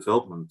for the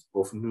development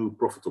of new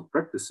profitable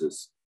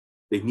practices,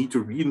 they need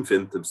to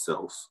reinvent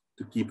themselves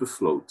to keep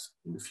afloat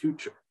in the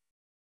future.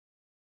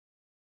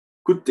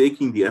 Could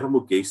taking the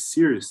animal gaze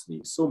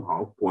seriously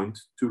somehow point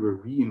to a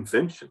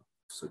reinvention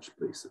of such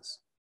places?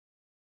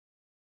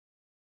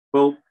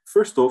 Well,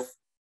 first off,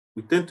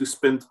 we tend to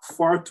spend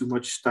far too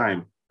much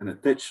time and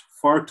attach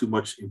far too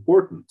much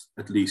importance,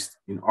 at least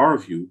in our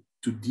view,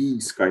 to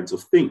these kinds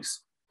of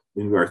things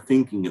when we are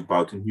thinking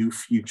about a new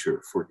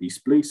future for these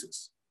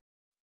places.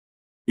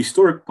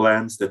 Historic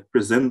plans that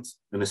present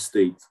an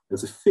estate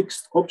as a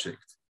fixed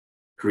object,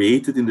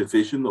 created in the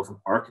vision of an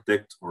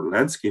architect or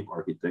landscape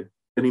architect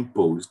and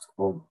imposed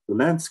on the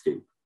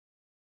landscape.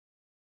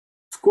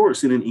 Of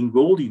course, in an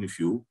Ingoldian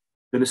view,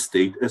 an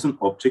estate as an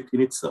object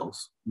in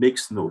itself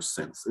makes no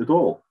sense at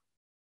all.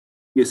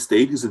 The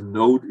estate is a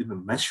node in the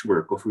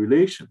meshwork of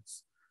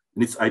relations,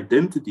 and its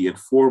identity and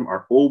form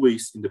are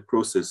always in the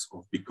process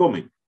of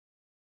becoming.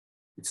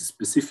 It's a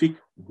specific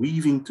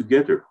weaving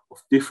together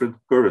of different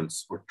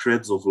currents or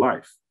threads of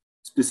life,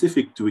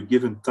 specific to a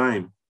given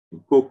time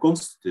and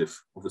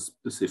co-constitutive of a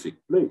specific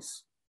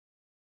place.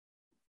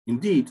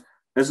 Indeed,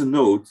 as a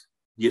node,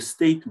 the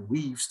estate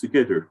weaves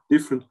together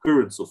different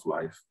currents of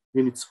life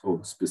in its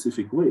own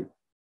specific way.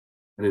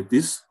 And it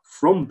is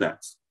from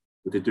that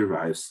it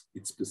derives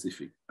its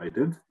specific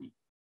identity.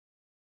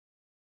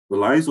 The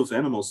lives of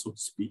animals, so to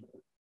speak,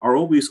 are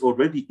always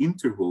already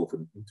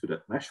interwoven into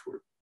that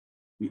meshwork.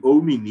 We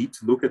only need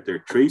to look at their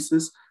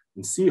traces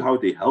and see how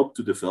they help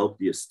to develop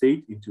the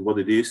estate into what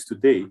it is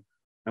today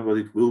and what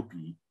it will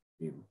be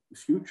in the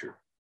future.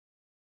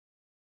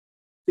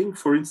 Think,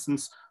 for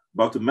instance,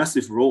 about the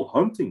massive role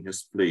hunting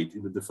has played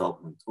in the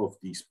development of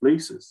these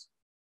places.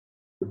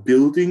 The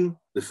building,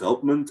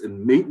 development,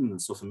 and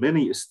maintenance of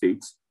many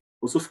estates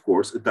was, of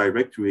course, a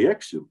direct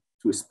reaction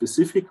to a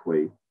specific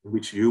way in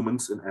which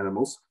humans and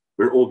animals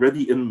were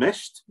already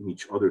enmeshed in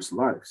each other's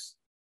lives.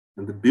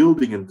 And the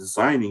building and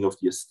designing of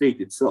the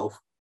estate itself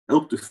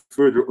help to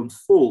further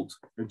unfold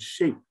and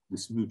shape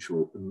this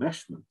mutual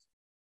enmeshment.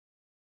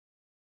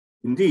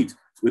 Indeed,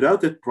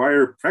 without that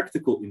prior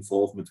practical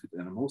involvement with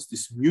animals,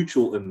 this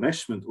mutual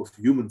enmeshment of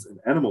humans and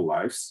animal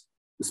lives,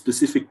 the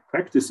specific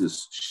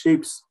practices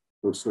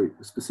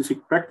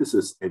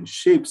and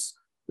shapes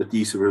that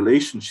these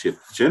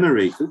relationships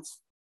generated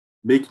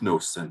make no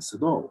sense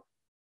at all.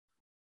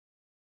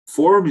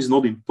 Form is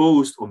not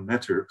imposed on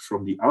matter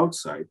from the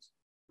outside,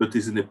 but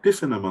is an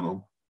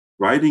epiphenomenon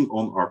riding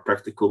on our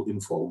practical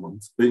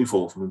involvement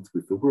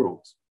with the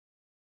world.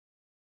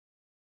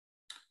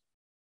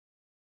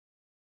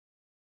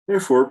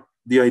 Therefore,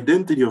 the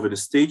identity of an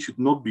estate should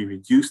not be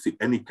reduced to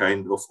any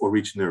kind of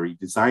originary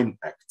design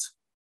act,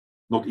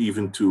 not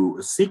even to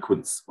a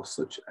sequence of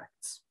such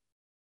acts.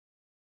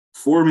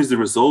 Form is the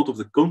result of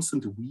the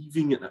constant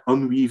weaving and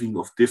unweaving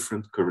of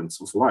different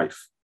currents of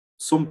life.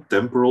 Some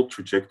temporal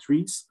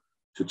trajectories,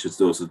 such as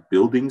those of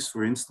buildings,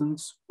 for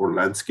instance, or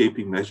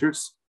landscaping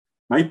measures,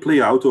 might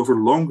play out over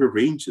longer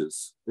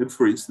ranges than,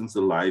 for instance,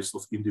 the lives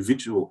of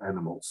individual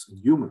animals and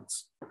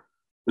humans.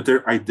 But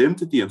their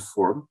identity and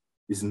form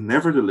is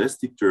nevertheless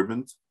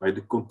determined by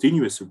the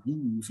continuous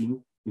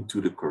weaving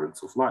into the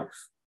currents of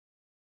life.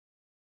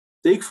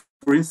 Take,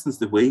 for instance,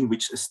 the way in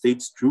which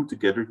estates drew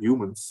together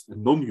humans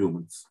and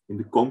non-humans in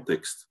the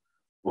context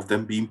of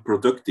them being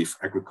productive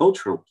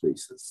agricultural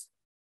places.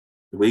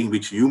 The way in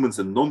which humans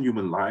and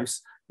non-human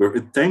lives were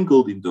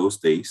entangled in those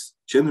days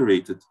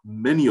generated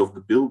many of the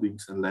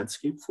buildings and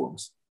landscape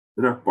forms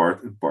that are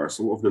part and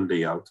parcel of the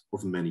layout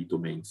of many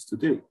domains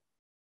today.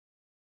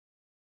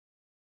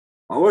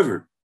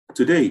 However,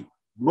 today,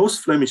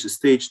 most Flemish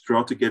estates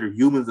draw together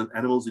humans and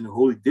animals in a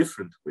wholly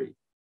different way.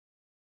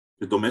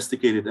 The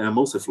domesticated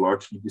animals have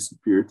largely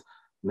disappeared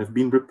and have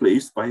been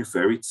replaced by a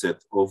varied set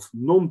of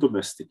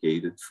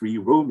non-domesticated,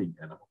 free-roaming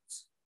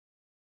animals.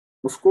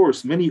 Of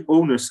course, many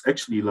owners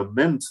actually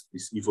lament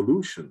this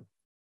evolution.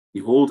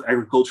 The old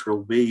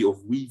agricultural way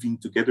of weaving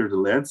together the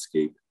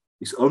landscape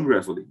is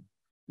unraveling,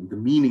 and the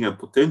meaning and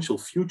potential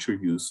future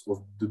use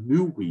of the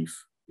new weave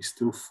is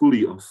still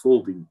fully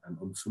unfolding and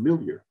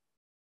unfamiliar.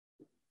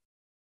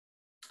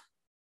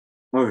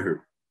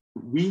 However,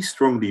 we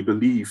strongly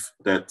believe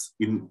that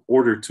in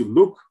order to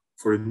look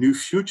for a new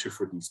future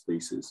for these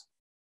places,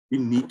 we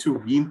need to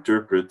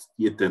reinterpret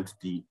the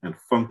identity and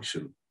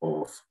function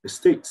of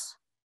estates.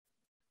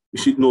 We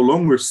should no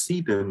longer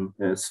see them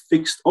as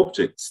fixed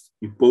objects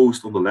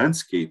imposed on the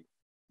landscape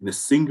in a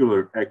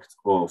singular act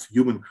of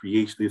human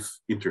creative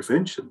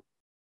intervention,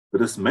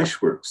 but as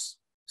meshworks,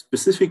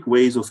 specific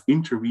ways of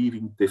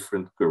interweaving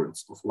different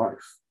currents of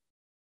life.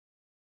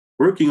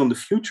 Working on the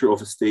future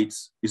of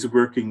estates is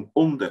working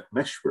on that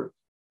meshwork,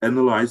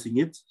 analyzing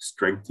it,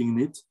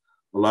 strengthening it,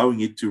 allowing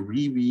it to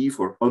reweave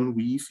or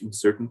unweave in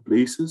certain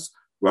places,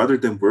 rather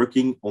than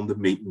working on the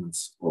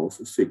maintenance of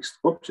a fixed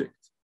object.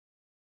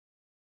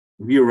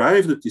 We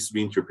arrived at this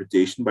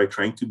reinterpretation by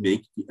trying to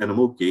make the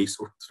animal gaze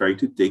or try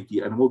to take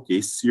the animal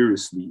gaze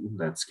seriously in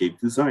landscape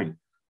design,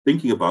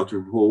 thinking about the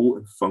role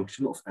and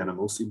function of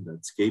animals in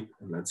landscape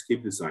and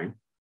landscape design,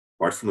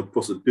 apart from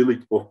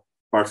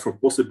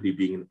possibly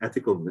being an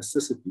ethical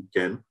necessity,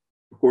 can,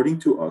 according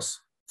to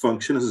us,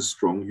 function as a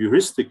strong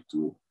heuristic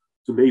tool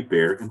to lay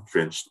bare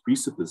entrenched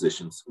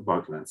presuppositions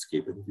about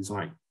landscape and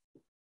design.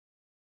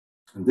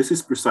 And this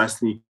is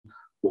precisely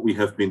what we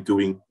have been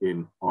doing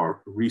in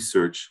our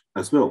research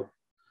as well,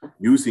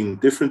 using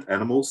different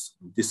animals,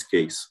 in this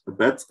case, a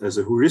bat, as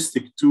a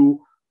heuristic tool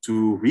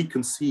to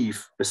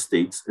reconceive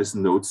estates as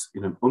nodes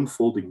in an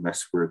unfolding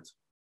meshwork,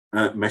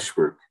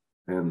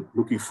 and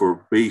looking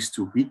for ways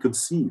to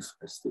reconceive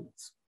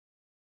estates.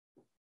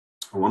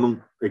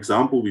 One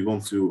example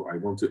I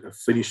want to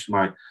finish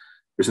my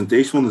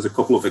presentation on is a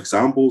couple of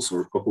examples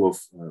or a couple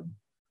of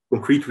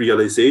concrete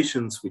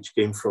realizations which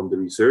came from the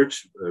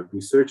research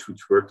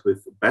which worked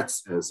with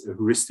bats as a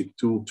heuristic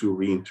tool to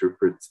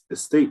reinterpret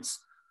estates.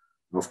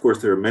 Now, of course,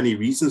 there are many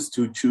reasons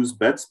to choose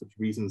bats, but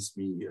reasons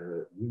we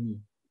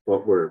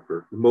thought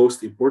were the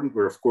most important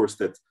were, of course,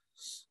 that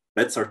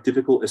bats are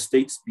typical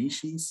estate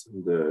species.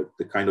 The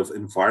kind of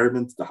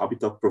environment, the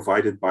habitat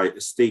provided by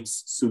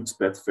estates suits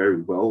bats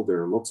very well.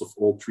 There are lots of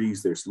old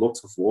trees, there's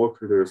lots of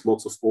water, there's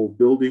lots of old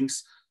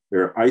buildings.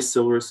 There are ice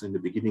cellars. In the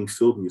beginning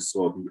film, you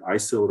saw the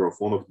ice cellar of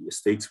one of the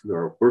estates we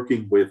are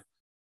working with.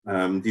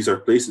 These are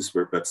places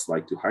where bats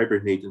like to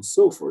hibernate and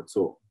so forth.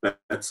 So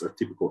bats are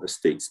typical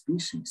estate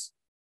species.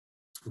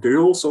 There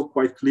are also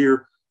quite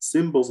clear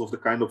symbols of the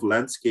kind of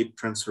landscape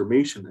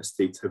transformation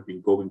estates have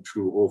been going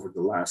through over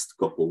the last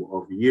couple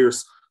of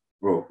years,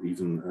 or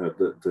even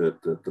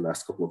the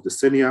last couple of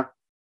decennia,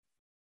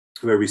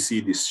 where we see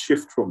this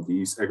shift from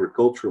these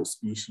agricultural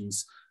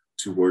species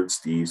towards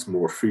these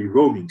more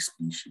free-roaming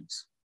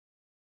species.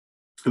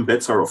 And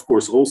bats are, of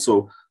course,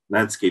 also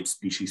landscape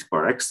species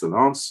par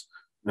excellence.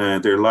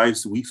 Their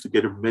lives weave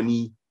together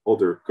many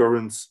other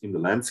currents in the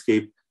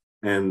landscape,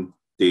 and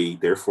they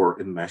therefore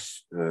enmesh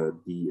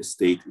the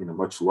estate in a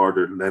much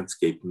larger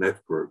landscape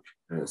network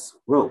as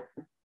well.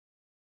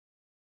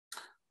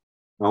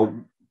 Now,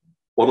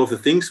 One of the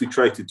things we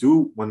try to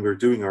do when we're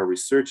doing our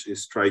research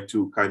is try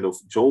to kind of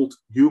jolt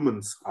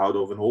humans out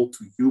of an all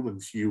too human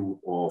view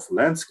of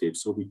landscape.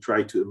 So we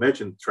try to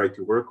imagine, try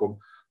to work on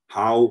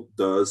how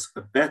does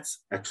a bat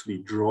actually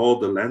draw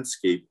the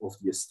landscape of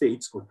the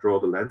estates, or draw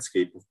the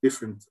landscape of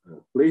different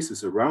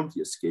places around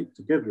the estate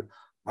together.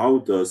 How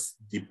does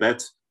the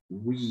bat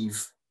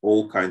weave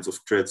all kinds of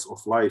threads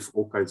of life,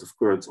 all kinds of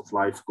currents of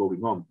life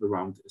going on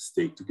around the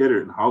estate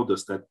together, and how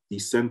does that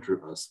decenter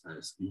us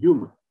as a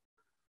human?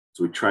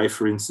 So we try,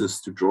 for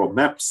instance, to draw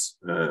maps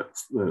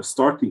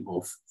starting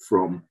off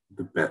from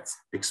the bat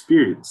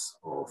experience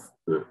of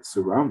the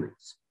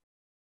surroundings.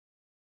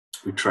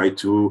 We try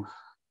to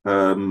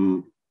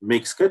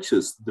make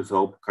sketches,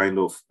 develop kind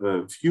of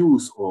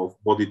views of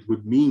what it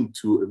would mean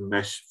to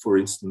enmesh, for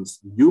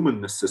instance,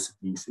 human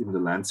necessities in the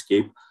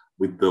landscape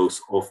with those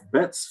of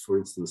bats. For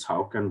instance,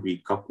 how can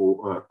we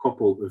couple a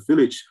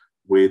village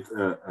with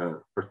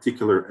a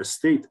particular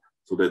estate,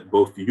 so that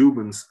both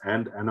humans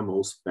and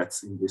animals,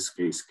 bats in this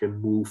case, can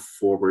move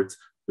forward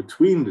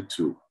between the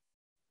two.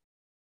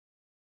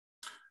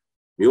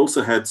 We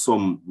also had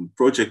some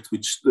projects,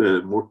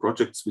 more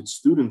projects with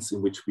students,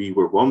 in which we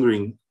were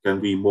wondering,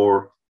 can we,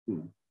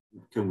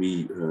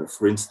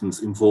 for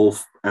instance,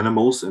 involve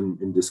animals,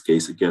 and in this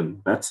case, again,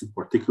 bats in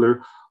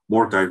particular,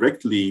 more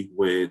directly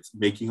with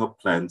making up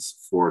plans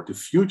for the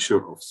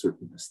future of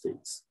certain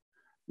estates.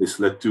 This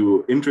led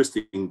to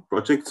interesting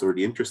projects, or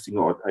the interesting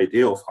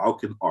idea of how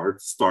can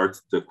art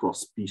start the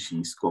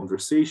cross-species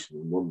conversation,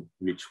 in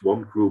which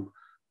one group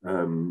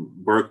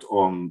worked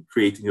on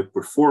creating a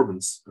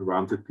performance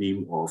around the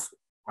theme of,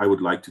 I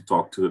would like to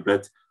talk to a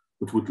bat,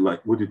 but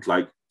would it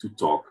like to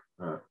talk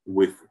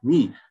with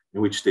me,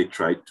 in which they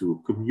tried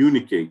to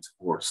communicate,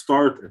 or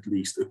start at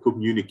least a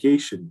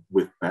communication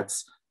with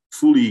bats,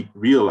 fully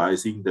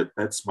realizing that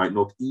bats might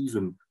not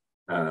even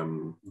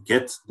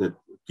get that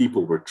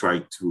people were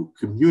trying to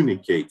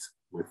communicate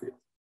with it.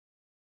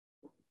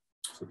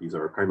 So these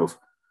are kind of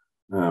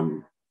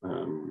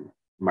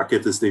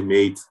maquettes they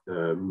made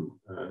to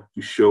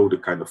show the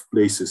kind of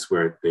places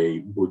where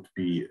they would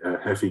be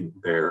having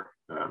their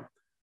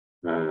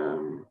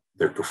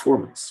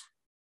performance.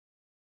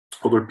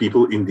 Other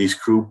people in this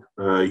group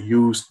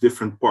used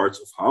different parts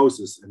of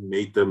houses and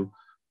made them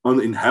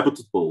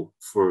uninhabitable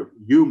for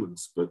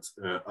humans, but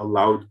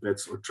allowed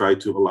bats, or tried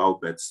to allow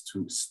bats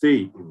to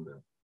stay in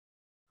them.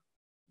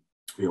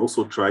 We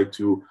also tried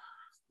to,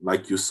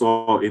 like you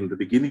saw in the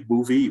beginning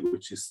movie,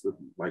 which is,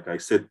 like I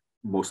said,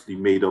 mostly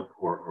made up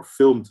or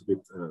filmed with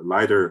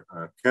LiDAR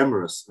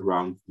cameras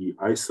around the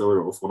eye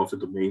cellar of one of the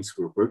domains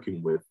we're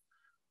working with,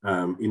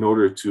 in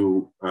order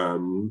to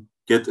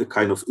get a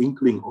kind of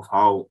inkling of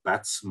how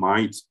bats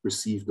might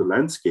perceive the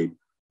landscape,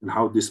 and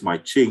how this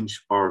might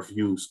change our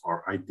views,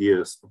 our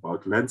ideas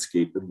about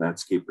landscape and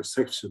landscape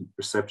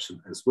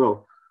perception as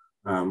well,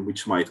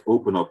 which might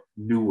open up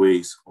new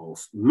ways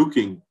of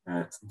looking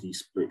at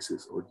these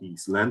places or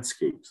these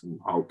landscapes, and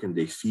how can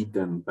they feed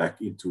them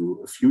back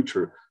into a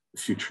future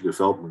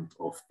development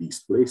of these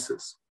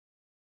places.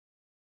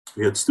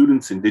 We had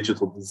students in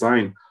digital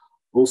design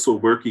also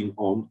working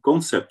on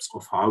concepts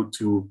of how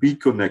to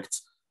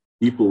reconnect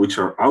people which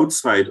are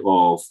outside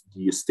of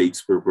the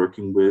estates we're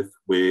working with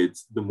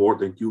the more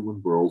than human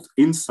world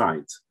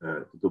inside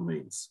the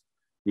domains.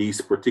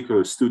 These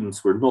particular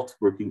students were not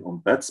working on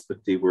bats,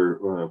 but they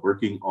were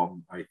working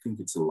on, I think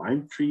it's a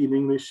lime tree in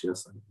English.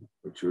 Yes, I'm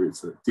not sure,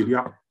 it's a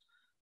Deliège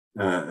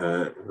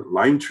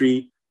lime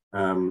tree,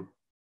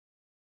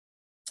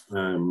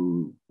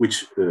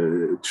 which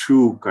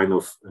through kind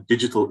of a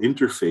digital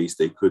interface,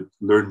 they could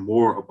learn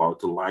more about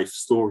the life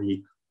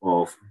story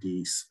of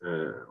these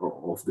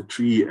of the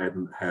tree,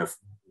 and have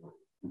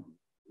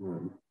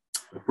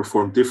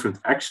performed different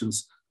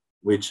actions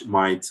which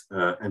might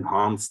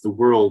enhance the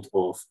world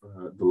of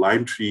the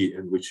lime tree,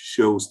 and which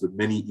shows the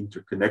many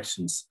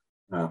interconnections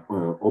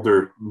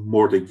other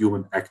more than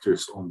human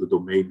actors on the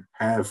domain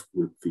have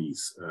with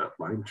these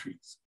lime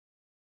trees.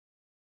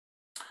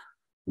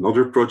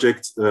 Another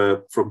project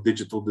from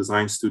digital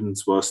design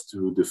students was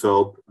to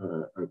develop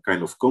a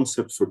kind of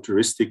concept for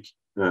touristic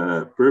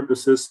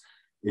purposes,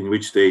 in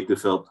which they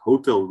developed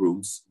hotel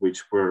rooms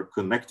which were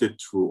connected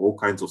through all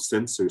kinds of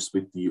sensors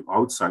with the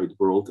outside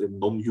world and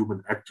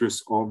non-human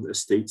actors on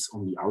estates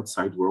on the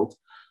outside world,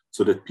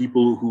 so that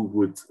people who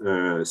would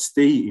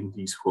stay in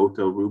these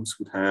hotel rooms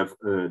would have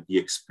the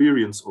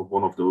experience of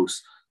one of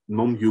those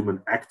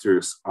non-human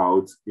actors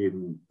out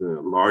in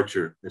the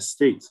larger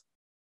estate.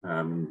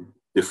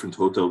 Different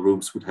hotel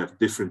rooms would have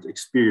different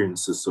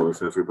experiences, so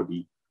if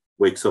everybody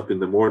wakes up in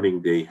the morning,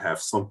 they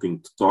have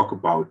something to talk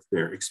about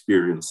their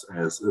experience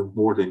as a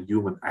more than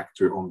human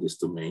actor on this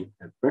domain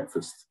at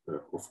breakfast,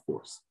 of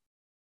course.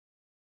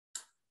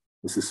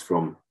 This is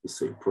from the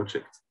same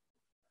project.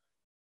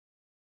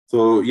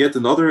 So yet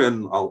another,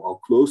 and I'll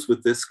close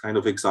with this kind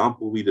of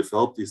example we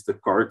developed, is the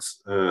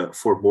cards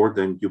for more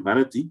than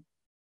humanity,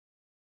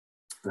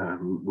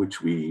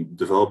 which we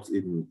developed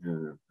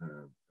in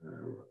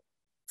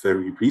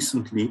very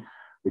recently,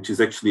 which is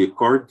actually a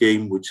card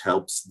game which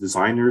helps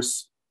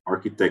designers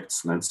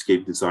architects,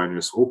 landscape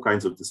designers, all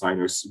kinds of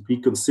designers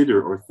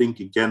reconsider or think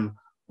again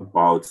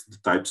about the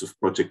types of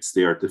projects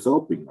they are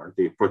developing. Are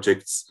they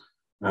projects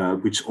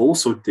which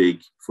also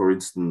take, for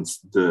instance,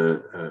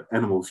 the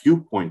animal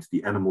viewpoint,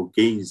 the animal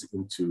gaze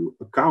into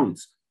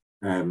account?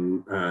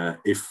 And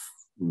if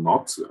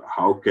not,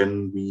 how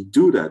can we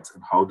do that?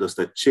 And how does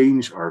that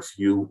change our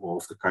view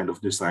of the kind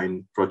of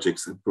design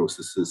projects and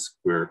processes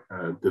we're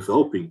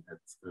developing at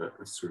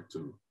a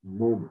certain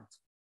moment?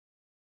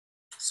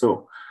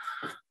 So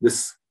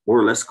this more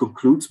or less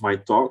concludes my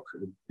talk.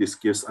 This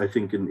gives, I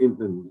think, a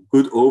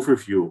good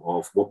overview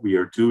of what we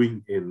are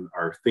doing in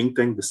our think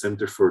tank, the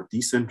Center for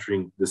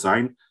Decentering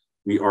Design.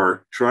 We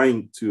are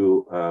trying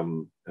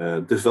to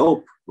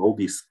develop all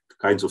these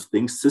kinds of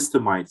things,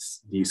 systemize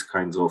these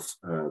kinds of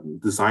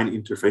design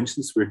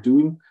interventions we're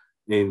doing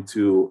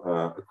into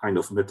a kind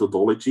of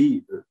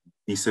methodology,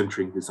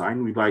 decentering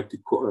design, we like to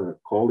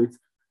call it.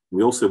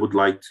 We also would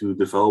like to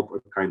develop a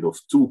kind of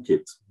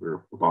toolkit.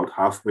 We're about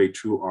halfway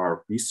through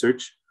our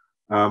research.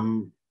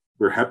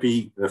 We're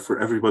happy for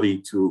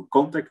everybody to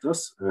contact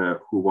us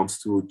who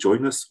wants to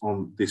join us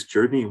on this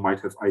journey, who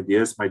might have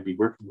ideas, might be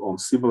working on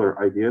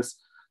similar ideas.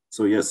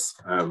 So yes,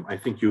 I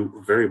thank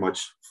you very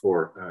much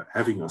for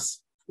having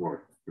us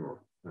for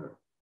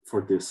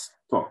this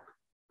talk.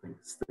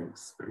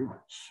 Thanks very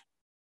much.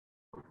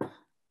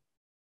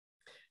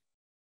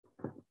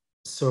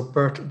 So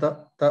Bert,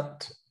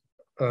 that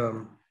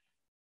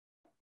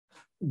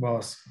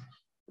was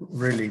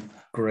really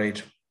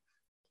great.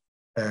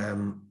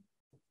 And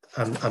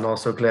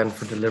also Glenn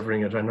for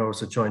delivering it. I know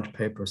it's a joint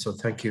paper, so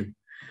thank you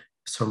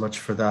so much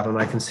for that. And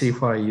I can see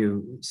why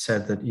you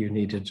said that you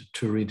needed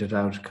to read it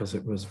out, because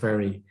it was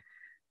very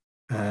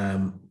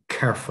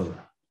careful.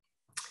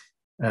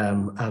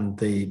 And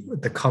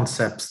the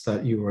concepts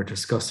that you were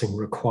discussing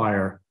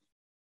require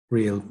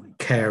real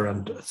care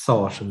and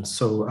thought. And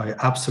so I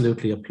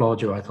absolutely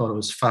applaud you. I thought it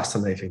was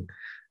fascinating.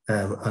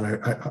 And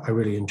I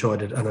really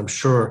enjoyed it. And I'm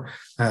sure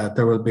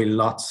there will be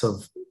lots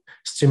of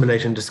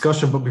stimulating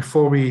discussion. But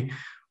before we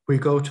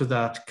go to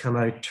that, can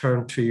I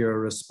turn to your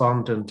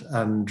respondent,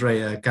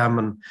 Andrea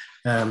Gammon?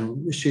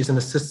 She's an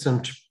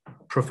assistant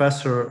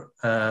professor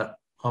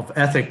of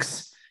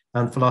ethics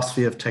and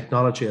philosophy of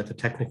technology at the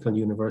Technical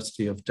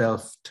University of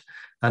Delft.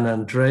 And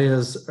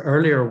Andrea's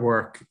earlier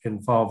work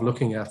involved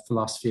looking at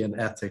philosophy and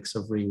ethics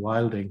of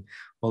rewilding,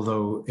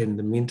 although in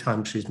the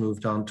meantime, she's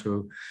moved on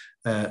to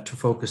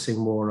focusing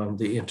more on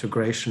the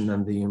integration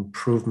and the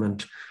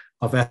improvement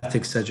of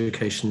ethics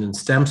education in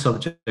STEM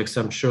subjects.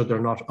 I'm sure they're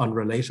not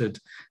unrelated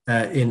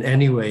in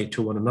any way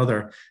to one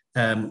another.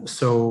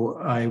 So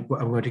I'm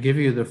going to give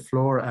you the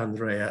floor,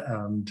 Andrea,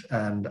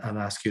 and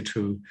ask you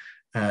to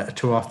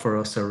offer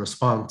us a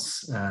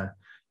response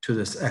to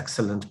this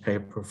excellent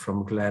paper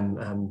from Glenn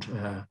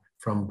and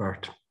from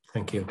Bert.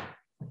 Thank you.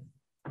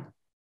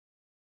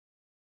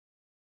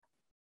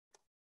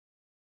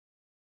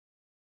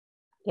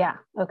 Yeah,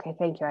 okay,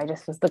 thank you. I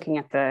just was looking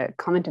at the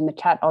comment in the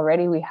chat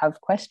already. We have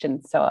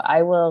questions, so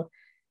I will,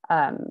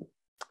 I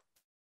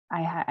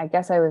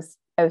guess I was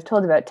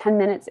told about 10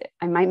 minutes.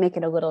 I might make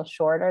it a little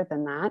shorter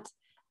than that.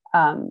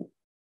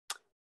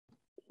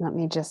 Let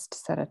me just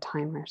set a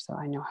timer so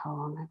I know how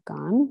long I've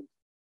gone.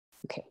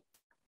 Okay.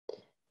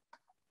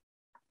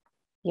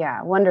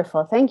 Yeah,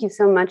 wonderful. Thank you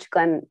so much,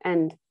 Glenn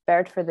and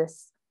Bert, for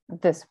this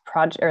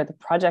project, or the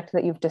project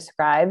that you've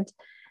described,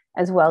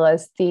 as well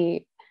as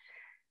the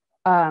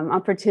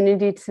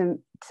opportunity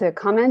to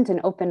comment and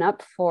open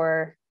up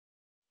for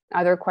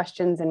other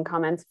questions and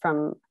comments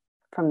from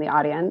the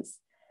audience.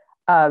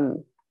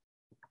 Hang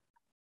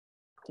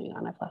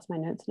on, I've lost my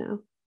notes now.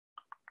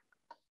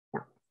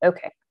 Yeah,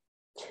 okay.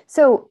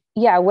 So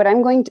yeah,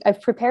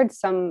 I've prepared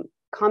some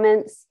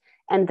comments,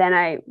 and then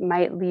I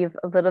might leave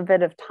a little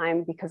bit of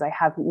time because I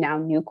have now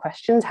new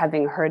questions,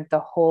 having heard the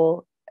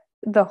whole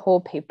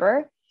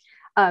paper.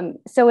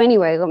 So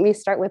anyway, let me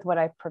start with what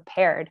I've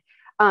prepared.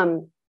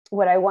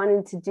 What I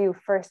wanted to do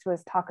first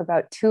was talk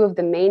about two of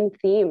the main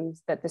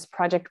themes that this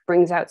project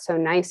brings out so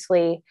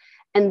nicely,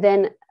 and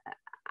then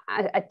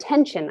a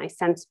tension I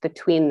sense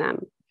between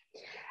them.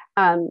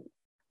 And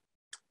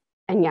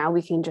yeah,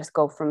 we can just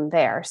go from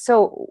there.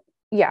 So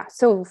yeah,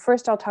 so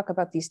first I'll talk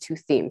about these two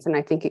themes, and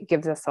I think it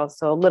gives us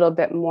also a little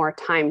bit more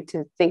time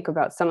to think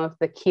about some of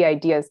the key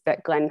ideas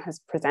that Glenn has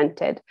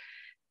presented.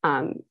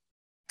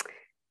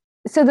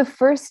 So the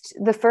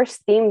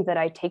first theme that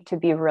I take to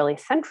be really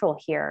central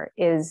here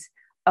is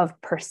of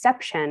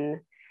perception.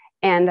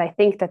 And I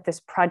think that this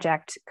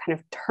project kind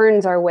of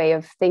turns our way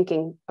of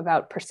thinking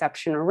about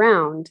perception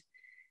around.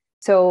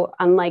 So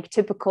unlike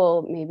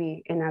typical,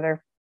 maybe in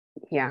other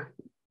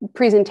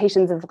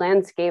presentations of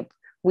landscape,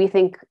 we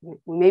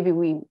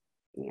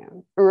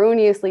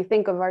erroneously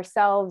think of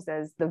ourselves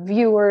as the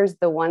viewers,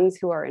 the ones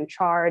who are in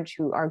charge,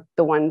 who are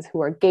the ones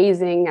who are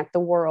gazing at the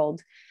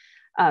world.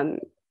 And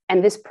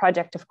this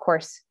project, of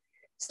course,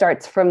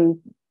 starts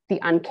from the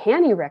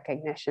uncanny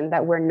recognition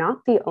that we're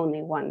not the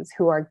only ones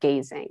who are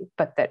gazing,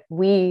 but that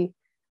we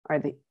are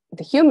the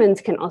humans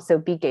can also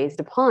be gazed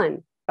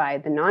upon by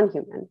the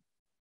non-human.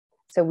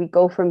 So we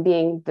go from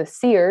being the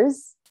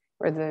seers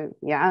or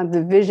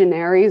the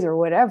visionaries or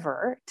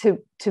whatever to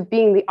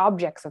being the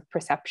objects of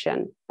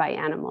perception by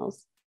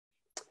animals.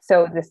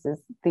 So this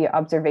is the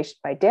observation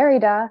by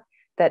Derrida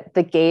that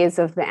the gaze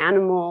of the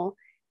animal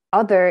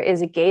other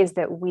is a gaze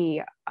that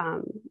we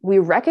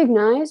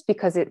recognize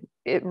because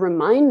it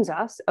reminds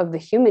us of the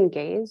human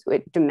gaze.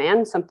 It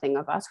demands something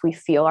of us. We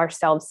feel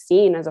ourselves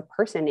seen as a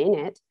person in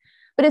it,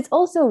 but it's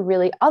also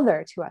really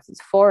other to us.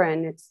 It's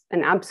foreign. It's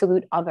an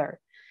absolute other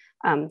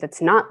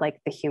that's not like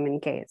the human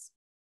gaze.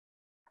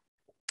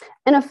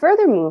 And a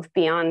further move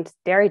beyond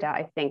Derrida,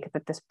 I think,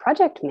 that this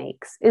project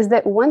makes is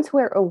that once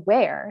we're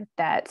aware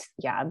that,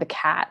 the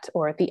cat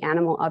or the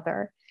animal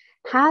other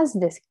has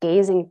this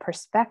gazing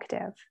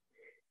perspective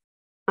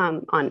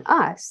on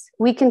us,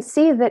 we can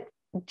see that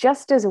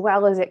just as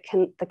well as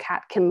the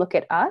cat can look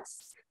at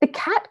us, the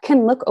cat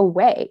can look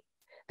away.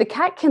 The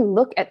cat can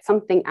look at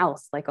something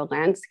else, like a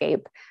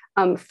landscape,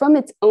 from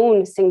its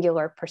own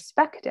singular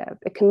perspective.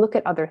 It can look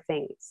at other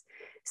things.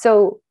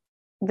 So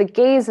the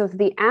gaze of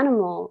the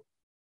animal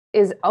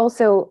is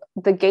also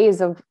the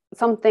gaze of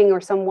something or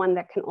someone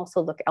that can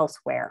also look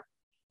elsewhere.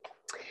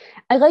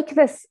 I like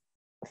this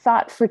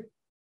thought for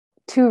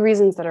two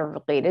reasons that are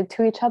related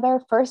to each other.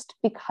 First,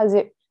 because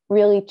it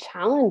really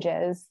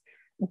challenges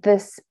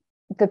the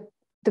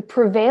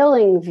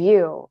prevailing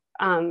view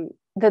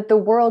that the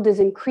world is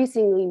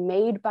increasingly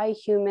made by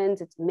humans.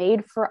 It's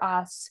made for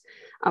us.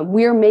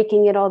 We're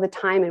making it all the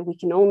time, and we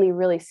can only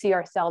really see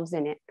ourselves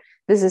in it.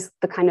 This is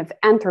the kind of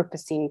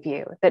Anthropocene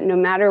view that no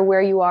matter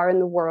where you are in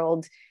the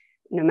world,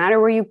 no matter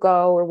where you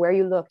go or where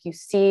you look, you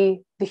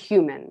see the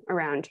human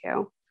around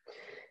you.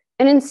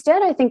 And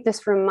instead, I think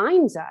this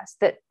reminds us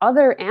that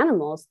other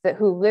animals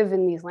who live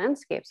in these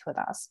landscapes with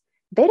us,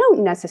 they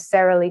don't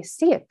necessarily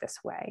see it this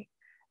way.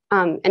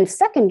 And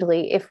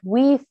secondly, if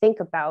we think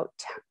about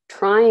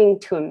trying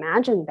to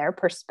imagine their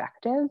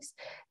perspectives,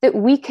 that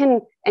we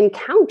can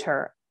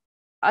encounter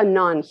a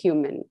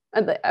non-human,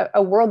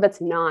 a world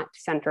that's not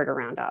centered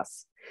around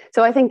us.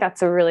 So I think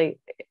that's a really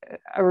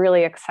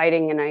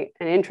exciting and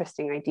an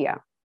interesting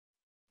idea.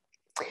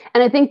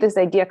 And I think this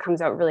idea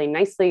comes out really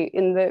nicely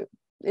in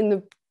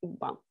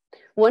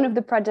one of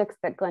the projects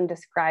that Glenn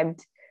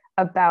described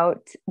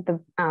about the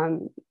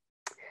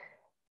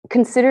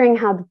considering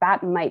how the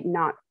bat might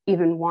not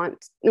even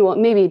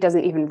maybe it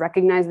doesn't even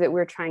recognize that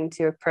we're trying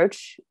to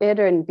approach it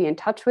and be in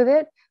touch with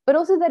it, but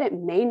also that it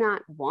may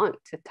not want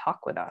to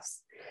talk with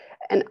us.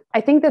 And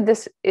I think that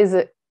this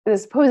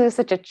poses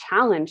such a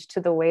challenge to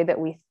the way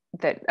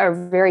that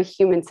our very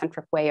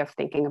human-centric way of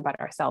thinking about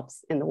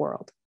ourselves in the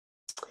world.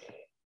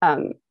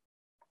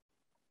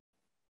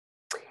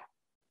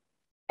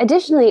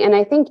 Additionally, and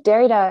I think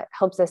Derrida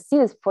helps us see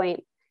this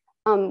point,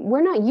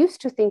 we're not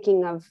used to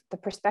thinking of the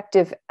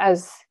perspective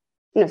as,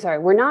 we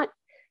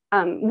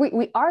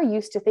are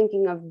used to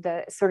thinking of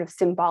the sort of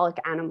symbolic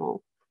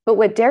animal. But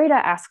what Derrida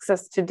asks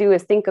us to do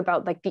is think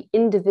about like the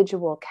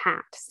individual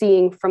cat,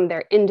 seeing from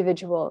their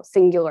individual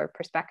singular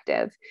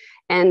perspective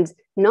and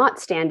not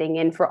standing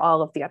in for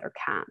all of the other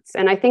cats.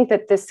 And I think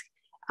that this,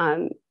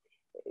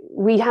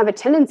 we have a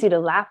tendency to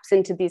lapse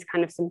into these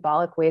kind of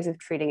symbolic ways of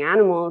treating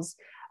animals.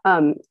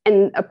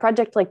 And a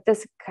project like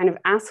this kind of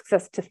asks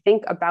us to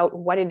think about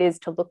what it is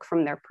to look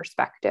from their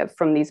perspective,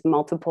 from these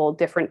multiple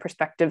different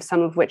perspectives,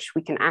 some of which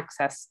we can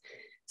access,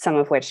 some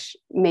of which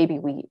maybe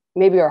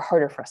are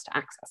harder for us to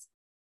access.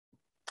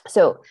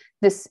 So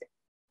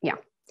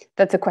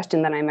that's a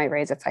question that I might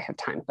raise if I have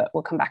time, but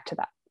we'll come back to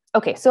that.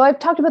 Okay, so I've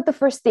talked about the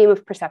first theme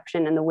of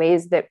perception and the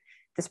ways that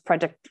this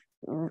project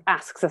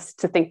asks us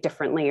to think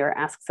differently or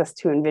asks us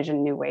to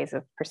envision new ways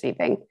of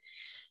perceiving.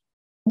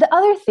 The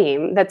other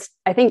theme that's,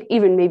 I think,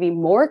 even maybe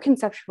more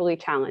conceptually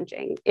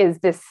challenging is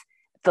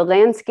the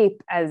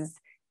landscape as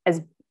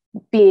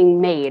being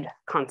made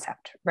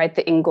concept, right?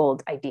 The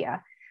Ingold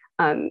idea.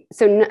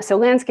 So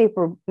landscape,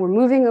 we're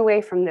moving away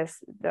from this,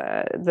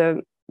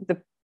 the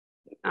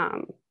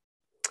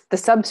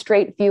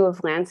substrate view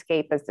of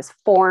landscape as this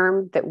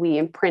form that we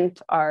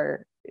imprint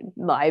our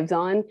lives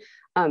on.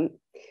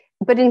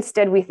 But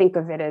instead we think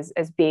of it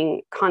as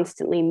being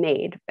constantly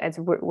made, as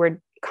we're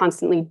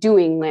constantly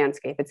doing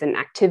landscape. It's an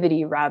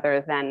activity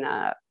rather than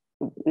a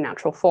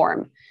natural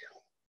form.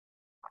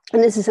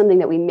 And this is something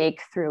that we make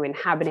through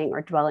inhabiting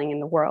or dwelling in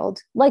the world,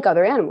 like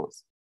other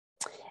animals.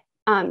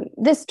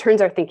 This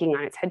turns our thinking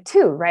on its head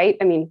too, right?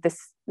 I mean,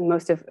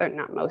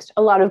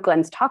 a lot of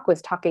Glenn's talk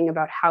was talking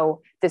about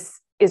how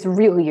this is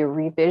really a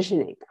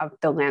revisioning of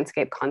the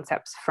landscape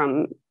concepts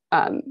from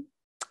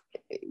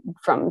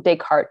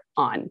Descartes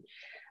on.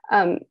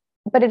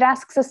 But it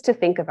asks us to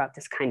think about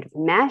this kind of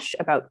mesh,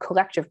 about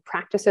collective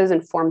practices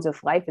and forms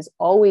of life as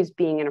always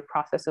being in a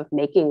process of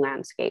making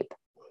landscape.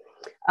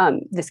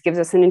 This gives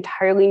us an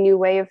entirely new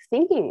way of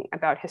thinking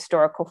about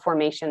historical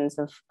formations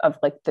of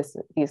like these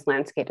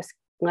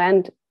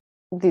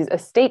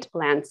estate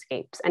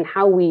landscapes and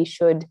how we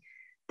should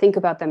think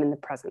about them in the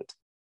present.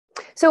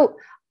 So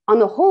on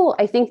the whole,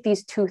 I think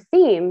these two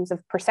themes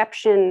of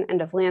perception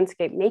and of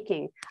landscape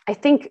making, I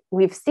think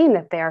we've seen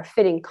that they are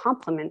fitting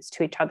complements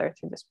to each other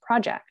through this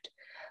project.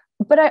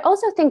 but I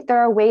also think there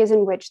are ways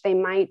in which they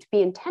might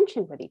be in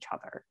tension with each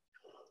other.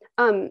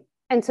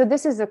 And so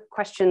this is a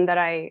question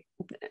that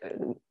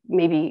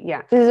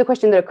this is a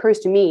question that occurs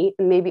to me,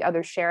 and maybe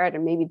others share it,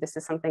 and maybe this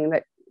is something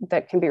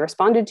that can be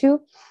responded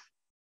to.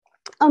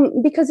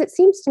 Because it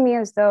seems to me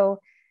as though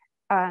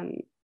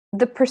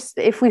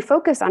if we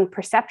focus on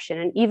perception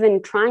and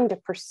even trying to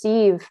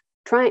perceive,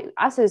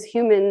 us as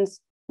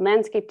humans,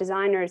 landscape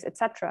designers,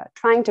 etc.,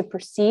 trying to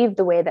perceive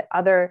the way that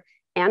other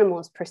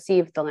animals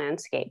perceive the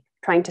landscape,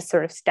 trying to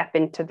sort of step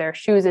into their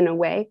shoes in a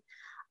way,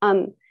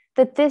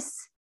 that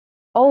this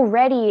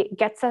already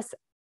gets us,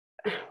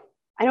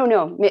 I don't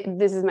know,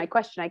 this is my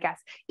question, I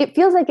guess. It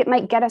feels like it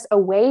might get us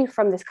away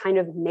from this kind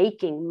of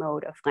making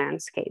mode of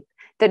landscape,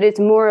 that it's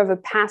more of a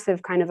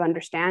passive kind of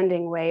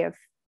understanding way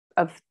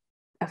of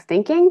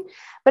thinking,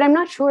 but I'm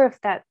not sure if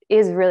that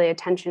is really a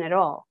tension at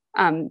all.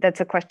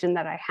 That's a question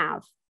that I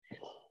have.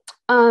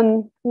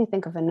 Let me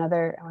think of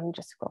another, I want to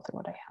just scroll through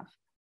what I have.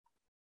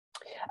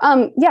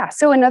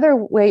 So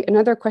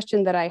another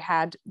question that I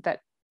had that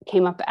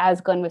came up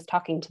as Glenn was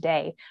talking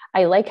today,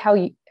 I like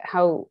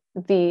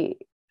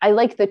I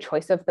like the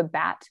choice of the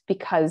bat,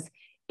 because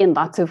in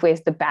lots of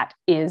ways, the bat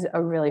is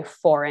a really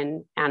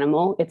foreign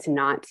animal. It's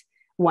not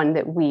one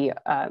that we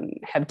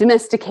have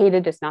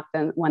domesticated. It's not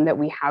the one that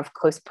we have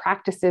close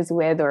practices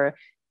with, or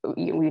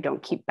we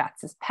don't keep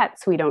bats as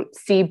pets. We don't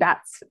see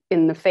bats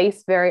in the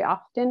face very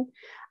often.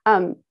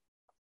 And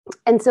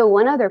so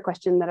one other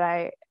question that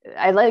I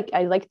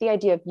like the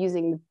idea of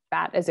using the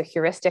bat as a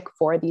heuristic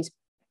for these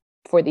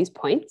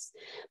points,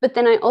 but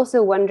then I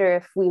also wonder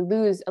if we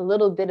lose a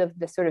little bit of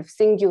the sort of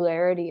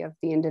singularity of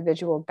the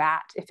individual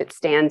bat if it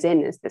stands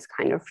in as this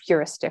kind of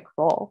heuristic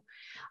role.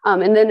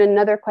 And then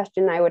another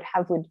question I would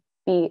have would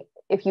be,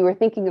 if you were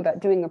thinking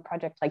about doing a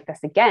project like this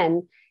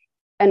again,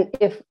 and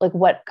if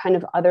what kind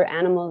of other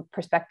animal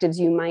perspectives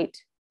you might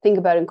think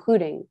about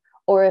including,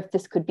 or if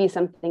this could be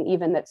something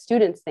even that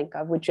students think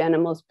of, which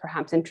animals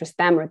perhaps interest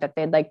them or that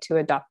they'd like to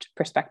adopt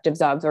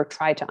perspectives of or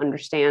try to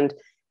understand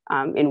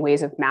in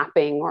ways of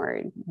mapping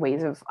or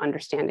ways of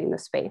understanding the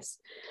space.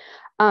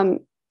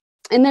 And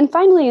then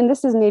finally, and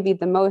this is maybe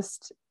the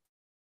most,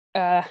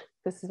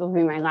 this will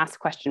be my last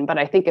question, but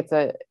I think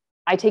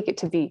I take it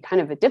to be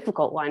kind of a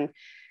difficult one.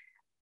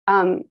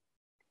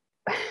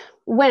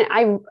 When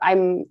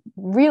I'm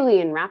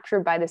really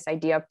enraptured by this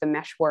idea of the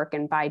mesh work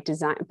and by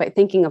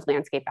thinking of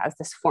landscape as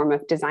this form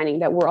of designing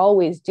that we're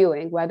always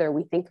doing, whether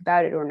we think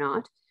about it or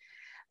not.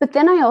 But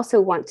then I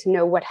also want to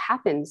know what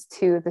happens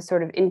to the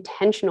sort of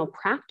intentional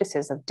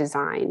practices of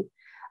design.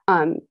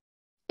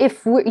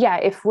 If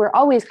we're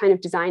always kind of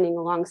designing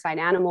alongside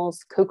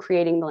animals,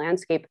 co-creating the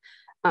landscape,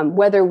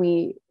 whether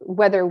we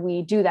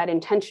do that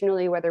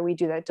intentionally, whether we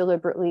do that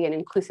deliberately and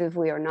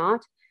inclusively or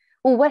not.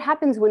 Well, what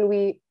happens when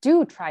we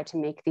do try to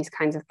make these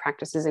kinds of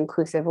practices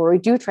inclusive, or we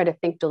do try to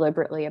think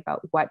deliberately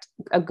about what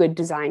a good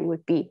design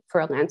would be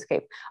for a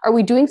landscape? Are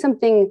we doing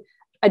something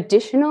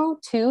additional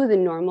to the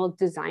normal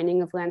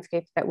designing of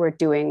landscapes that we're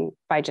doing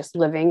by just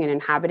living and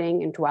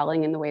inhabiting and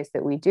dwelling in the ways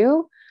that we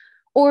do?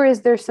 Or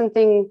is there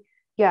something,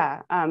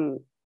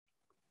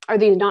 are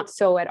they not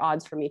so at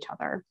odds from each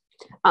other?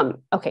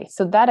 Okay,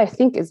 so that I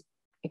think is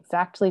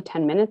exactly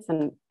 10 minutes,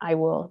 and I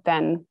will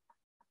then,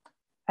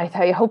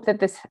 I hope that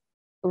this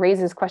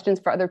raises questions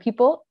for other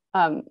people,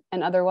 and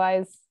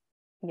otherwise,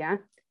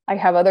 I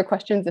have other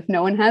questions if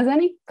no one has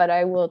any, but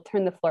I will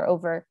turn the floor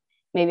over.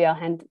 Maybe I'll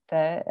hand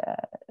the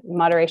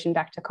moderation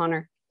back to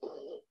Connor.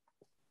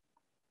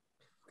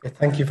 Okay,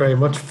 thank you very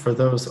much for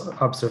those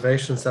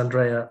observations,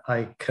 Andrea.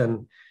 I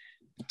can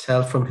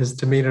tell from his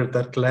demeanor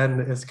that Glenn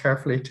is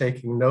carefully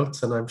taking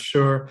notes, and I'm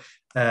sure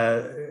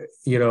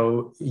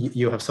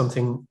you have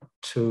something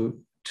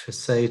to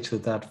say to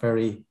that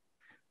very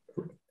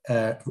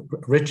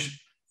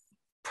rich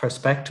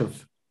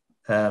perspective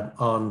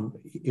on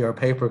your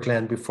paper,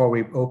 Glenn, before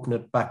we open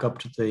it back up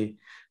to the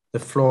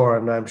floor.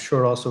 And I'm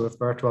sure also if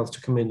Bert wants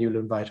to come in, you'll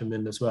invite him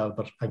in as well.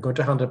 But I'm going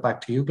to hand it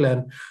back to you,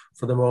 Glenn,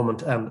 for the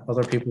moment, and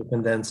other people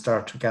can then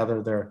start to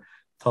gather their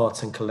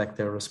thoughts and collect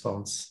their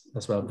response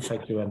as well.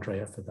 Thank you,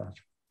 Andrea, for that.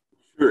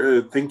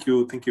 Sure. Thank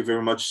you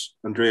very much,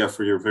 Andrea,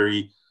 for your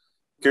very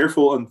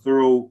careful and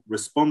thorough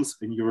response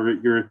and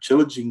your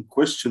challenging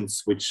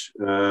questions, which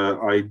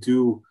I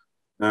do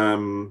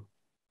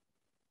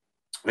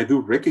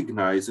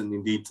recognize, and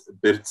indeed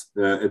Bert,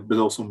 but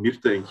also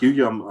Mirte and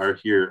Guillaume are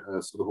here,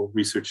 so the whole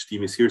research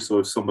team is here. So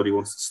if somebody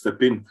wants to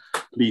step in,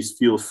 please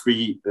feel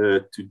free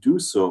to do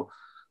so.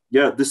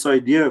 Yeah, this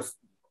idea of,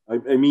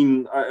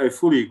 I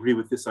fully agree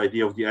with this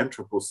idea of the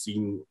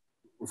Anthropocene.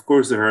 Of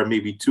course, there are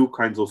maybe two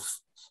kinds of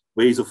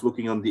ways of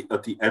looking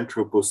at the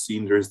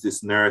Anthropocene. There's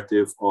this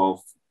narrative of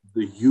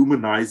the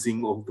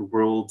humanizing of the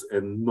world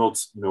and not,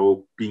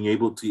 being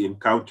able to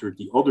encounter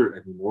the other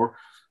anymore.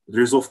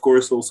 There's, of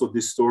course, also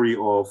this story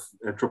of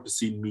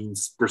Anthropocene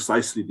means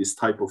precisely this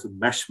type of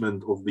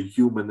enmeshment of the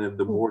human and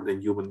the more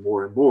than human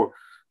more and more.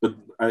 But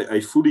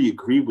I fully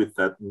agree with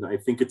that, and I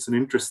think it's an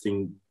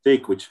interesting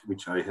take, which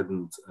I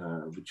hadn't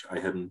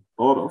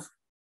thought of.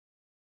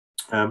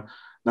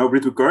 Now,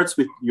 with regards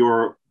with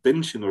your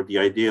tension or the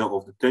idea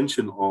of the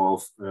tension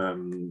of,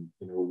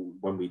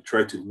 when we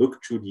try to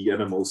look through the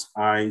animal's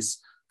eyes,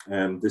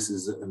 this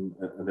is an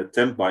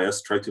attempt by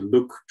us try to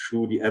look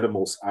through the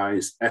animal's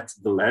eyes at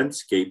the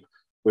landscape,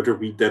 whether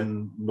we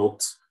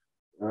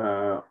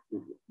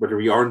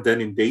aren't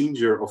then in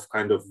danger of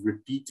kind of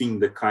repeating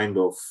the kind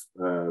of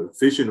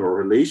vision or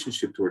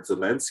relationship towards the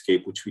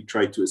landscape which we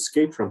try to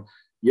escape from.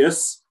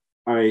 Yes,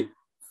 I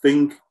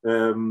think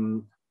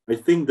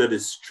that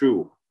is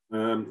true.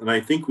 And I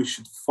think we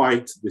should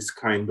fight this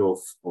kind of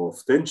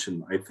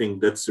tension. I think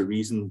that's the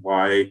reason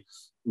why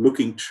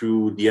looking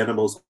through the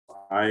animal's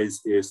eyes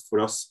is for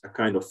us a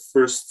kind of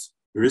first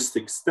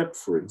heuristic step,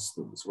 for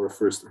instance, or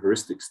first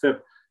heuristic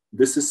step.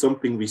 This is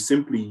something we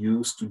simply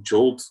use to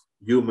jolt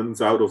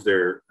humans out of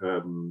their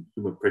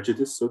human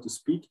prejudice, so to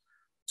speak,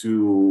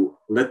 to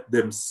let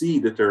them see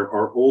that there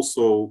are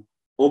also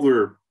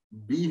other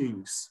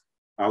beings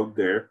out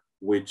there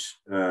which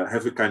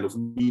have a kind of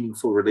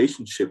meaningful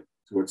relationship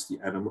towards the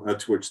animal,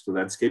 towards the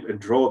landscape, and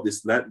draw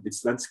this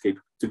landscape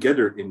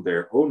together in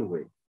their own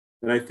way.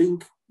 And I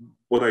think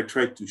what I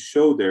tried to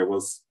show there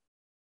was,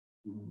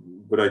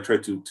 what I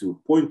tried to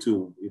point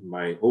to in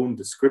my own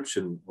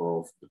description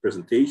of the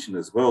presentation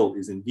as well,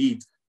 is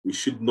indeed we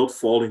should not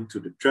fall into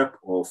the trap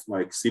of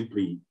like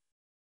simply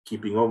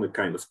keeping on a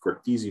kind of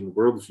Cartesian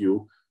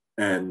worldview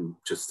and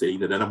just saying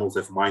that animals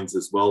have minds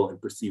as well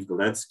and perceive the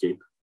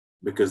landscape,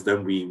 because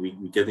then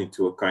we get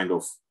into a kind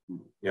of,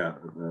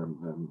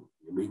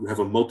 we have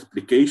a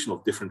multiplication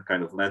of different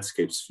kind of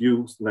landscape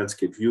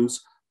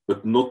views,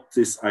 but not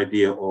this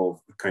idea of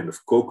a kind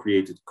of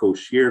co-created,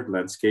 co-shared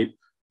landscape,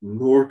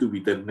 nor do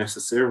we then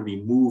necessarily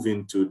move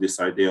into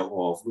this idea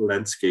of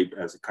landscape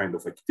as a kind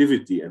of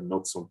activity and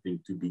not something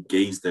to be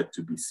gazed at,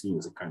 to be seen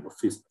as a kind of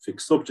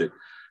fixed object.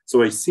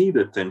 So I see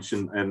the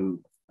tension, and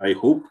I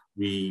hope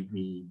we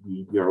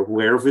are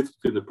aware of it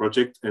in the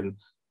project, and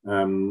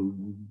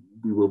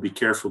we will be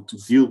careful to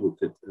deal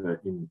with it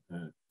in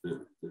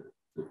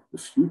the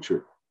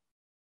future.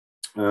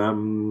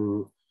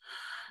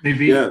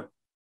 Maybe. Yeah.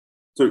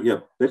 So yeah,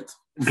 Bert.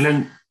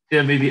 Glenn.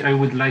 Yeah, maybe I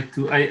would like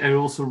to. I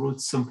also wrote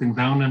something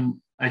down,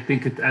 and I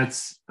think it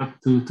adds up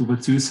to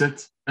what you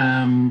said.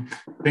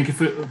 Thank you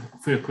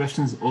for your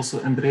questions, also,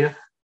 Andrea.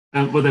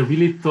 What I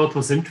really thought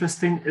was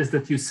interesting is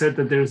that you said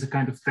that there is a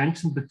kind of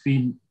tension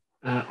between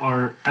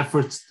our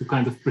efforts to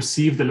kind of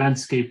perceive the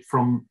landscape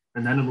from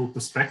an animal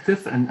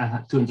perspective and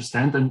to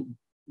understand, and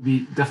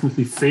we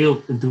definitely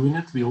fail in doing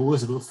it. We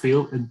always will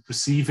fail in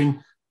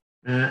perceiving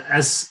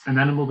as an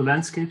animal the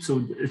landscape.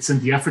 So it's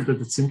in the effort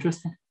that it's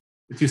interesting.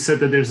 But you said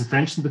that there's a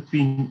tension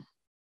between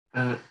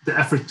the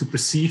effort to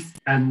perceive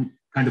and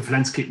kind of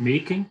landscape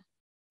making,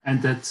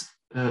 and that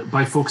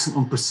by focusing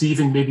on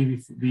perceiving,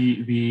 maybe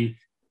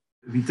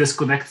we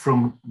disconnect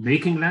from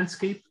making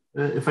landscape.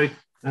 If I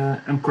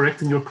am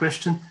correct in your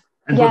question.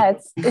 And yeah,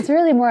 it's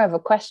really more of a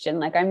question.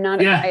 Like I'm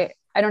not. Yeah.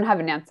 I don't have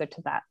an answer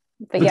to that.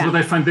 But yeah. What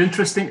I find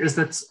interesting is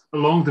that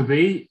along the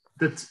way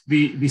that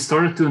we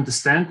started to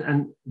understand,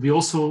 and we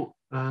also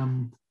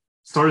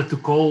started to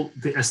call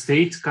the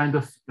estate kind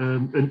of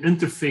an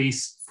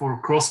interface for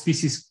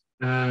cross-species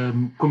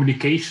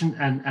communication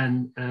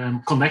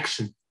and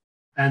connection.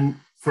 And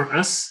for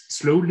us,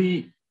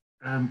 slowly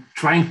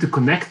trying to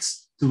connect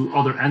to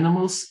other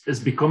animals is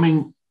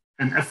becoming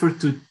an effort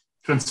to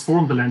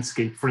transform the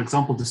landscape. For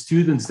example, the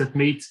students that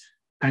made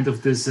kind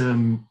of this,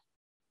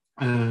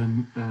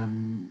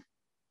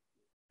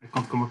 I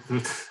can't come up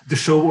with the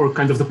show or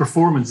kind of the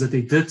performance that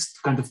they did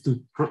kind of to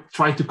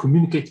try to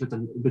communicate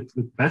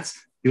with pets.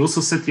 They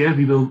also said, yeah,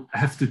 we will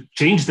have to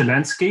change the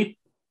landscape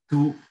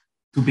to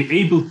be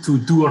able to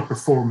do our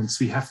performance.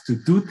 We have to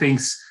do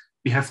things.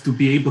 We have to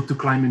be able to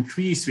climb in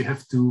trees. We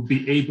have to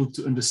be able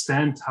to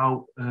understand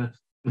how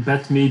the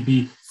bat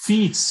maybe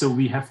feeds. So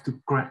we have to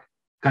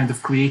kind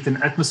of create an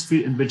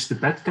atmosphere in which the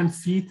bat can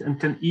feed and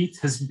can eat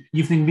his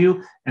evening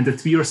meal, and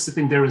that we are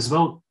sitting there as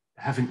well,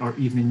 having our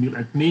evening meal,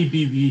 and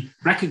maybe we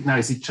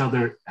recognize each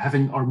other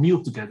having our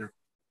meal together.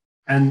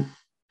 And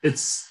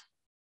it's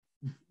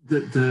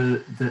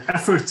the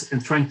effort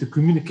in trying to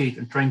communicate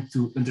and trying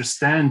to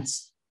understand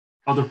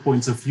other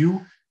points of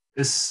view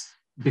is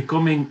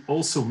becoming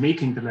also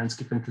making the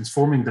landscape and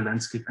transforming the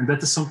landscape. And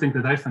that is something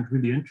that I find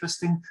really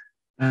interesting.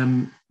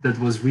 That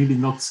was really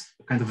not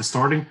kind of a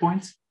starting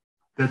point.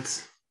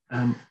 That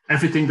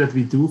everything that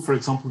we do, for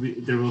example,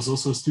 there was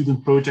also a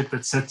student project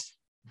that said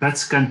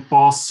bats can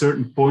pass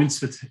certain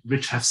points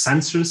which have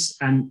sensors,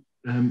 and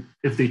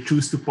if they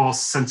choose to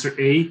pass sensor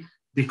A,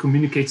 they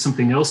communicate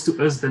something else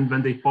to us than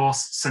when they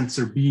pass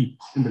sensor B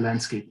in the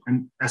landscape.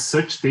 And as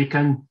such, they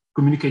can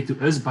communicate to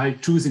us by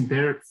choosing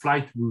their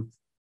flight route.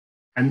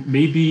 And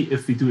maybe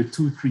if we do it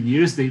 2-3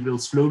 years, they will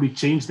slowly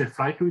change their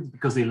flight route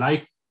because they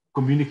like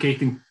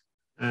communicating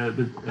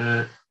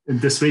in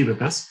this way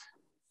with us.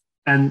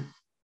 And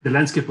the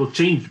landscape will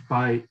change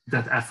by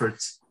that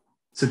effort.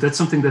 So that's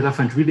something that I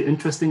find really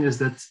interesting, is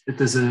that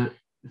it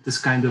is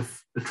kind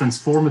of a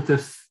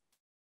transformative,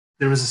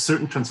 there is a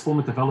certain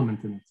transformative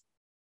element in it.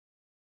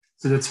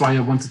 So that's why I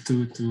wanted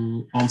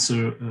to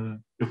answer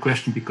your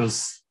question,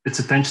 because it's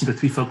a tension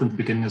that we felt in the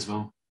beginning as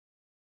well.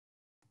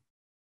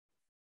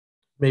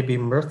 Maybe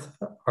Mirth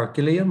or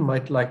Gilliam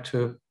might like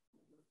to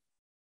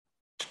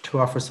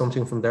offer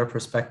something from their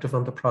perspective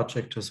on the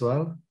project as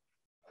well.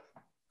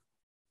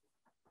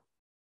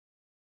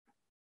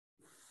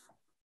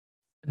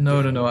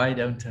 No, I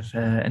don't have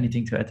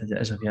anything to add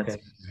as of yet.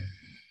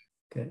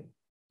 Okay.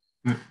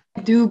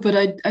 I do, but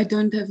I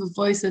don't have a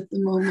voice at the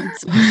moment.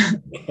 So.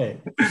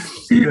 Okay.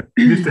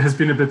 It has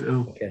been a bit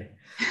ill. Okay.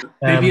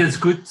 Maybe it's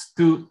good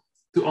to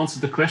answer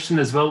the question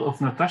as well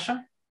of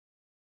Natasha.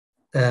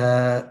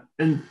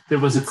 And there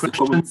was a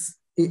question.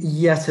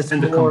 Yes, it's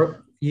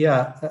more.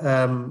 Yeah.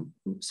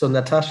 So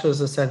Natasha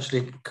is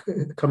essentially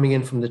coming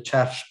in from the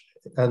chat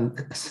and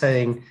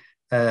saying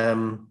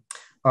the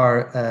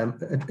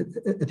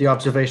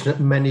observation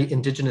that many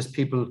indigenous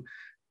people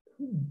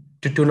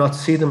do not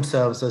see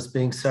themselves as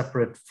being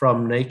separate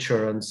from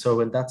nature. And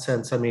so in that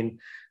sense, I mean,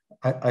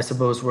 I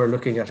suppose we're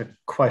looking at a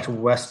quite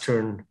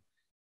Western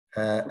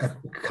a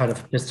kind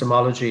of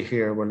epistemology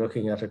here. We're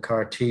looking at a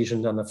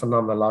Cartesian and a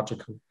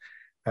phenomenological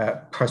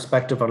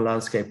perspective on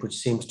landscape, which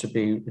seems to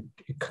be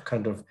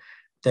kind of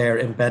there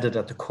embedded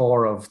at the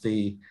core of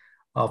the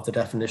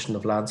definition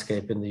of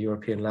landscape in the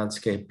European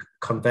Landscape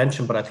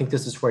Convention. But I think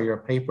this is where your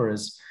paper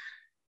is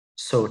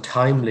so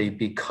timely,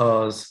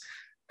 because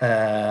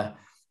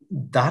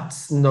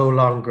that's no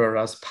longer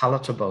as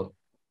palatable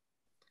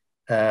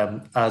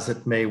as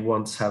it may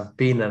once have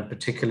been, and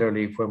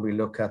particularly when we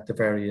look at the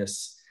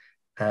various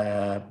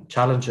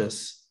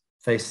challenges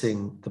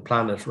facing the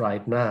planet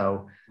right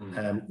now,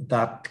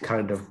 that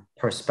kind of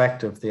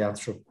perspective, the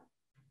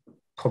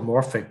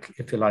anthropomorphic,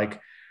 if you like,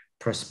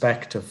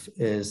 perspective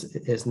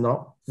is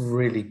not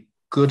really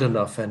good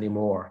enough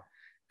anymore.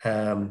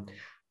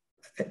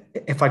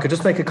 If I could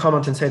just make a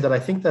comment and say that I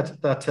think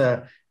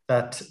that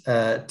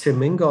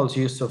Tim Ingall's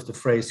use of the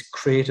phrase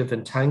creative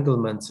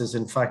entanglements is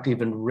in fact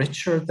even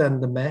richer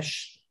than the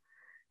mesh.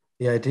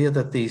 The idea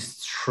that these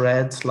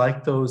threads,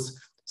 like those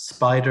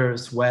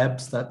spiders'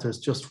 webs, that there's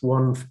just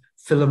one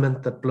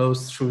filament that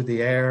blows through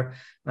the air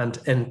and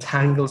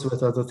entangles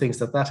with other things,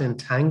 that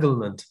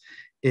entanglement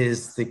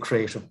is the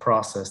creative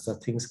process,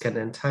 that things can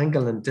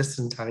entangle and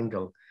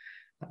disentangle.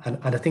 And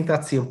I think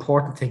that's the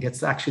important thing.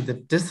 It's actually the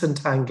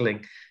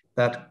disentangling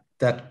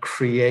that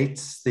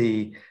creates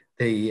the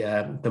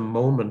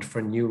moment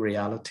for new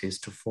realities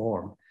to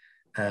form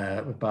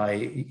by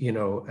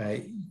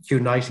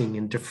uniting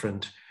in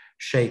different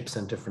shapes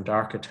and different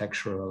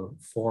architectural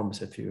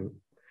forms, if you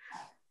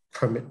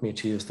permit me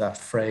to use that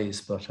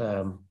phrase. But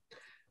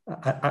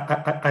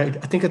I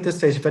think at this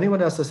stage, if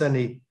anyone else has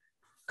any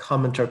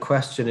comment or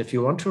question, if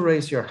you want to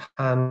raise your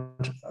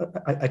hand,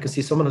 I can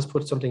see someone has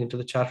put something into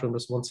the chat room.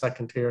 Just 1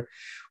 second here.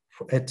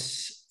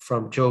 It's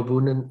from Joe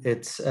Boonen.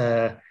 It's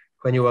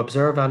when you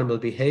observe animal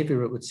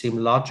behavior, it would seem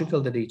logical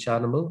that each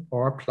animal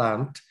or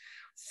plant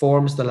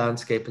forms the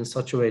landscape in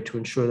such a way to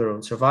ensure their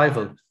own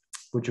survival.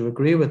 Would you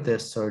agree with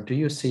this, or do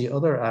you see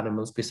other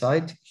animals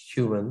besides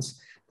humans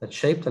that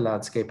shape the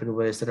landscape in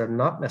ways that are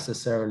not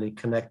necessarily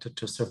connected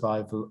to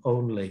survival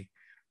only?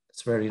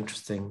 It's a very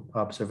interesting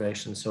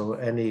observation. So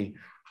any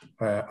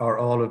or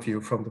all of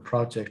you from the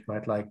project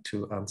might like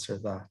to answer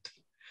that.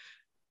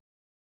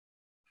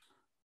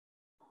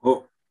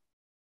 Oh,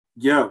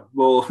 yeah,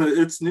 well,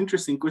 it's an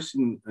interesting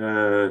question,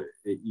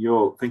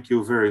 Yo. Thank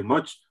you very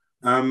much.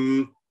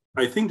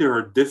 I think there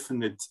are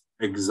definite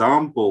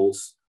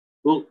examples.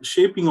 Well,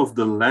 shaping of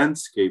the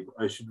landscape,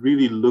 I should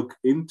really look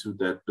into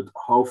that, but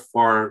how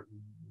far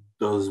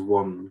does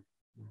one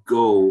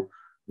go?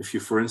 If you,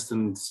 for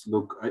instance,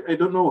 look, I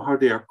don't know how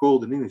they are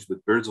called in English,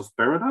 but birds of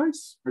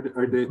paradise?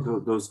 Are they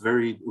those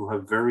who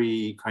have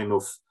very kind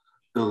of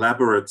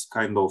elaborate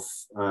kind of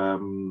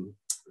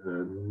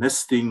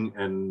nesting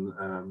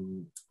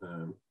and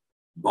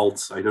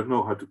balls? I don't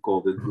know how to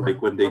call it,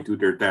 like when they do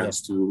their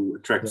dance to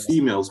attract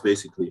females,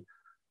 basically.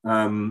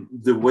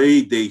 The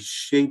way they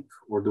shape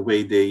or the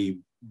way they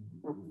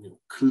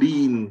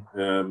clean,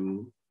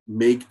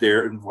 make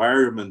their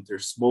environment, their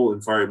small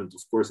environment,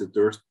 of course, at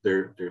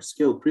their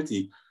scale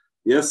pretty.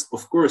 Yes,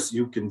 of course,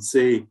 you can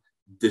say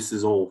this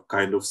is all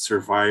kind of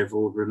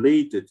survival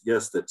related.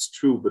 Yes, that's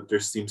true, but there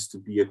seems to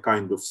be a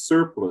kind of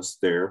surplus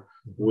there,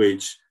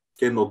 which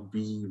cannot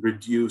be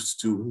reduced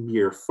to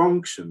mere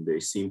function. They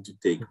seem to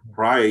take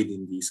pride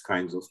in these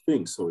kinds of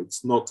things. So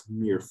it's not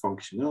mere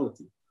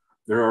functionality.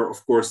 There are,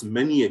 of course,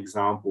 many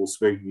examples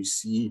where you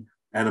see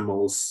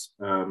animals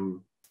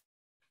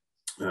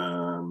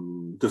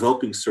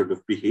developing sort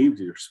of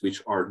behaviors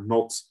which are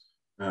not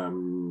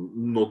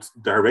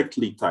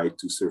directly tied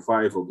to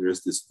survival.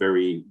 There's this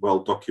very well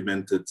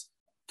documented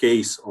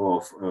case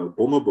of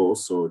bonobos,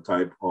 so a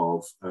type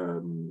of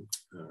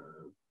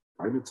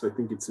primates, I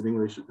think it's in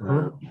English,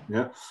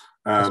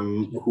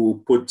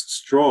 who put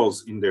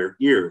straws in their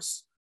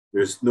ears.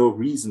 There's no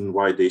reason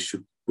why they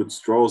should put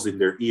straws in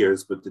their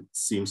ears, but it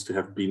seems to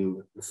have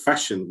been a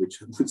fashion which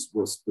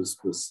was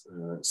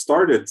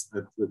started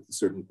at a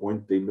certain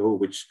point. They know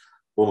which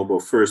bonobo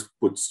first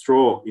put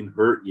straw in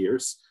her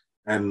ears,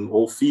 and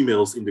all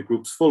females in the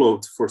groups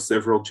followed for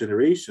several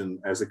generations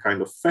as a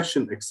kind of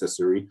fashion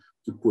accessory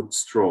to put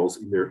straws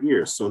in their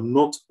ears. So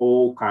not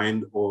all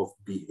kind of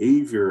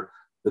behavior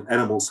that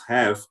animals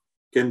have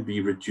can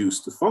be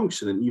reduced to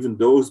function. And even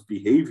those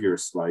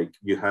behaviors, like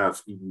you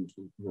have in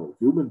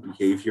human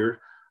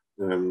behavior,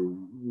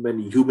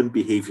 many human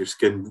behaviors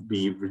can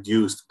be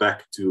reduced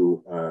back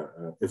to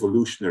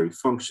evolutionary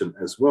function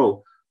as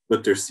well.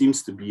 But there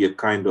seems to be a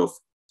kind of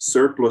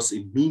surplus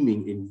in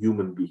meaning in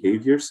human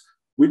behaviors,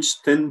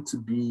 which tend to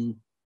be,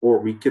 or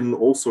we can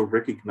also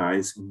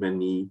recognize in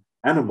many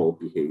animal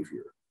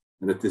behavior.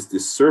 And it is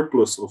this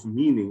surplus of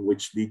meaning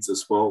which leads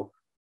us, well,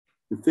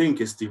 to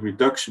think is the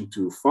reduction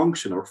to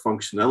function or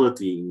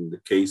functionality in the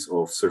case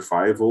of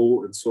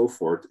survival and so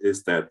forth,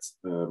 is that,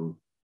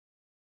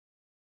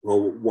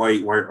 well,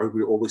 why are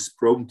we always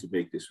prone to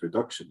make this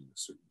reduction in a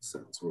certain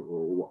sense? Or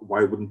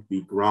why wouldn't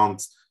we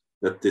grant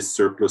that this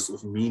surplus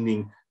of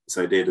meaning, this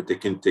idea that they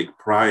can take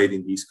pride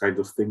in these kind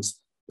of things,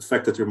 the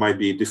fact that there might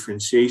be a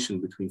differentiation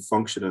between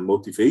function and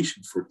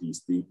motivation for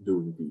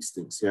doing these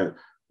things? Yeah,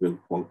 when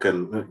one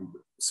can,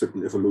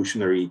 certain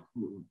evolutionary,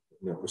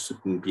 a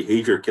certain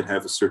behavior can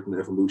have a certain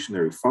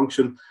evolutionary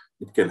function.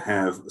 It can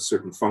have a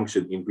certain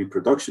function in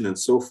reproduction and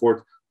so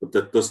forth, but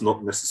that does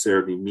not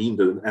necessarily mean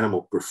that an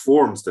animal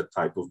performs that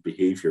type of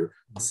behavior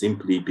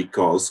simply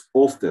because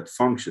of that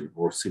function,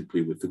 or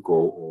simply with the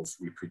goal of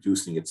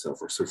reproducing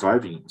itself or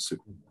surviving in a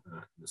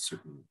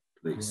certain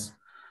place.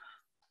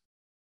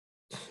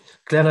 Yeah.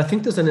 Glenn, I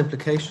think there's an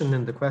implication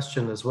in the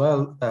question as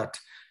well that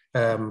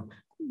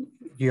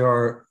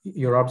your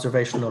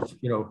observation of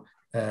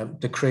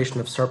the creation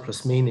of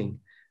surplus meaning,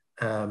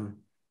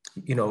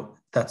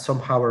 that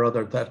somehow or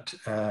other that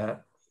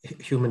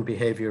human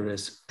behavior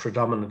is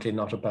predominantly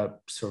not about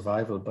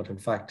survival, but in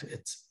fact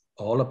it's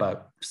all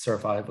about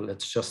survival.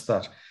 It's just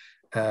that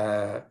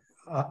I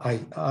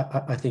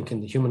think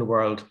in the human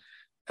world,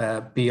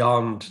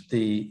 beyond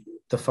the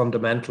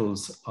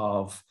fundamentals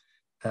of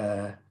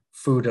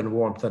food and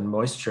warmth and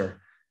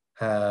moisture,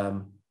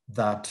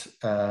 that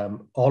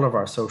all of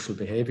our social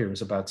behavior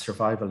is about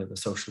survival in the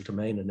social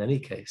domain in any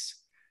case.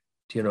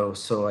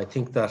 So I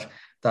think that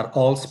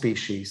all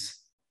species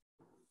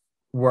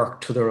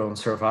work to their own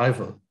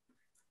survival.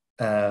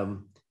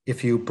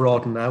 If you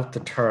broaden out the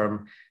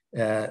term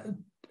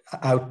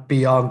out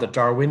beyond the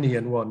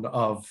Darwinian one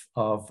of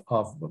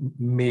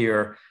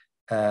mere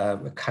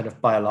kind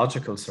of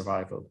biological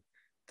survival,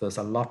 there's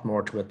a lot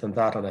more to it than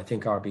that. And I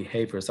think our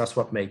behaviors, that's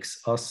what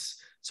makes us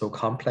so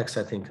complex,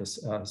 I think, as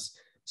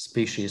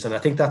species. And I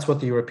think that's what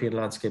the European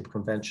Landscape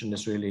Convention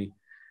is really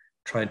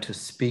trying to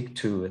speak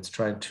to. It's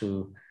trying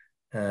to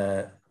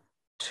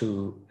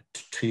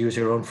use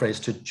your own phrase,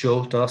 to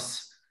jolt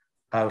us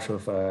out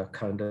of a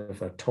kind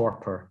of a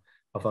torpor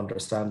of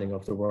understanding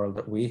of the world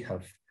that we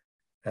have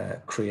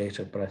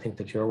created. But I think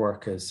that your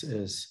work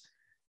is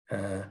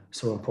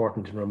so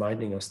important in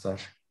reminding us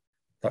that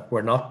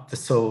we're not the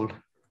sole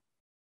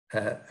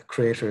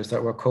creators,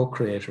 that we're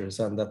co-creators,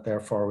 and that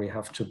therefore we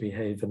have to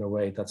behave in a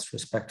way that's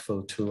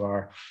respectful to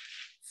our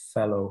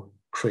fellow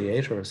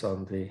creators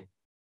on the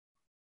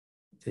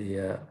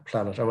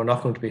planet. And we're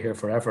not going to be here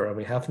forever, and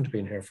we haven't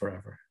been here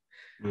forever.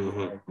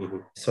 Mm-hmm, mm-hmm.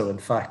 So in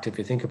fact, if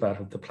you think about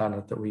it, the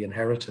planet that we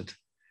inherited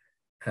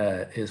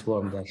is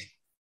one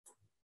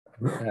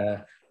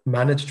that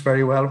managed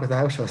very well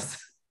without us.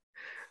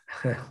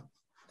 I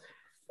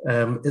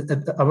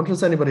wonder,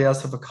 does anybody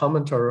else have a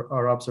comment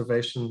or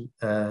observation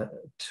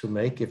to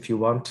make? If you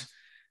want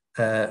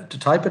to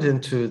type it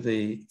into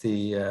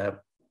the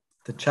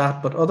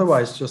chat, but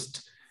otherwise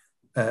just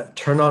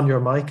turn on your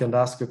mic and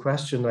ask a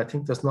question. I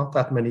think there's not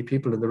that many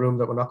people in the room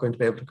that we're not going to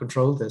be able to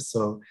control this.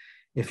 So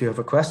if you have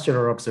a question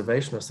or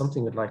observation or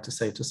something you'd like to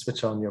say, just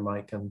switch on your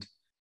mic and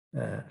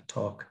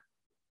talk.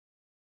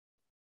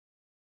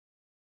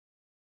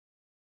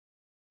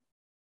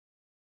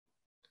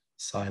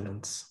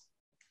 Silence.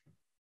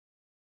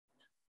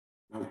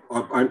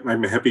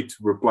 I'm happy to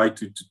reply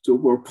to two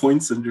more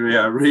points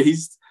Andrea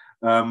raised.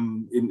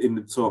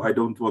 So I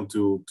don't want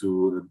to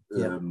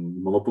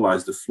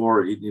monopolize the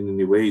floor in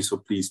any way. So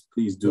please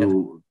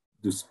do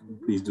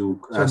please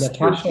do. So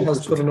Natasha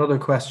has put another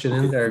question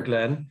in there,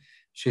 Glenn.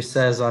 She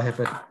says,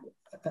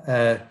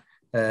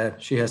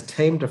 she has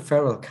tamed a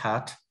feral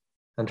cat,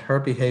 and her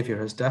behavior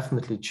has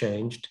definitely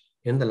changed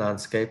in the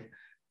landscape.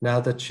 Now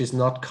that she's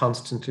not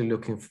constantly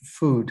looking for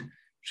food,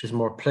 she's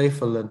more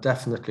playful and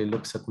definitely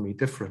looks at me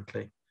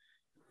differently.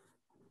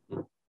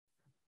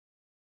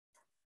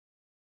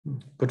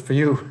 Good for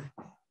you.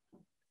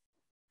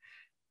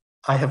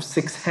 I have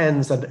 6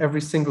 hens, and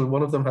every single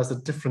one of them has a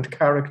different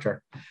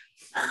character.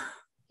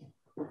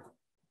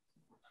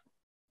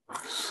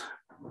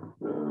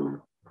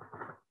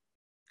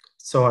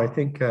 So I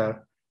think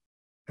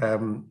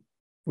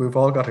we've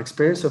all got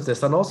experience of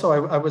this. And also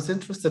I was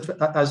interested,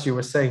 as you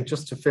were saying,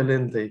 just to fill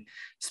in the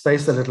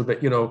space a little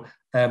bit,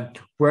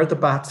 where the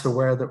bats are,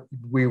 where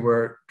we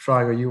were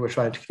trying, or you were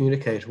trying to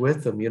communicate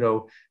with them,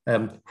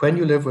 when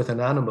you live with an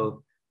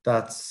animal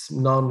that's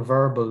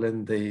non-verbal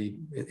in the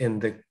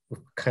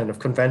kind of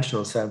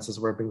conventional sense, as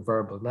we're being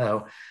verbal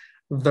now,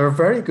 they're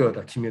very good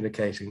at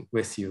communicating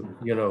with you,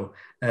 you know.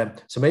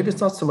 So maybe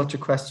it's not so much a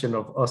question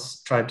of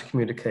us trying to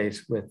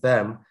communicate with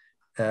them,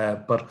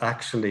 but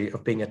actually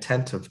of being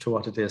attentive to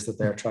what it is that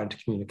they're trying to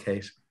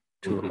communicate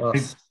to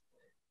us.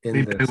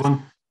 Maybe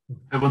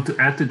I want to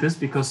add to this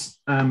because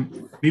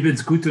maybe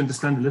it's good to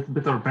understand a little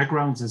bit our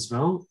backgrounds as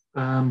well.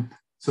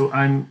 So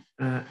I'm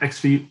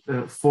actually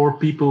 4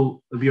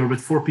 people. We are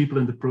with 4 people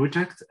in the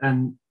project,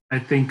 and I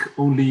think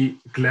only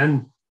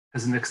Glenn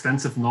has an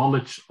extensive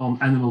knowledge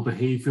on animal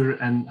behavior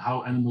and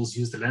how animals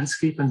use the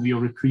landscape, and we are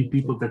with 3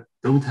 people that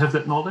don't have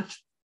that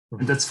knowledge.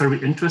 And that's very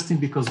interesting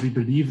because we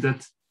believe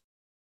that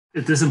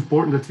it is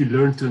important that we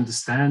learn to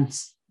understand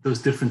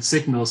those different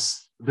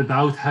signals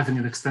without having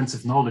an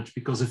extensive knowledge,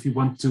 because if you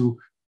want to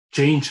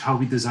change how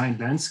we design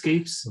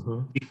landscapes,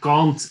 we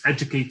can't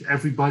educate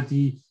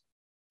everybody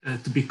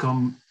to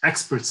become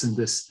experts in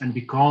this, and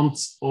we can't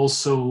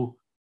also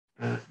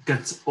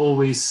get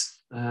always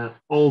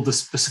all the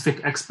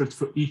specific experts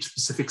for each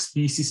specific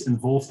species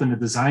involved in a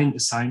design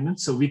assignment.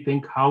 So we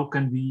think, how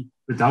can we,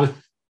 without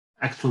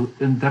actual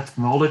in-depth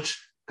knowledge,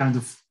 kind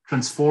of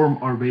transform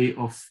our way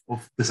of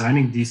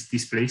designing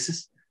these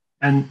places?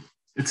 And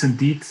it's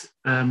indeed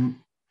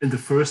in the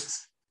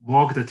first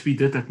walk that we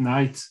did at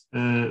night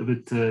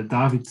with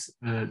David.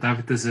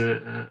 David is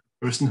a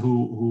person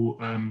who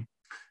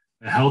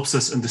helps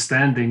us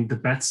understanding the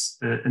bats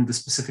in the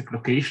specific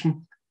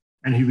location.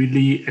 And he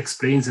really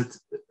explains it,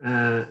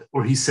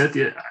 or he said,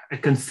 yeah, I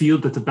can feel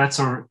that the bats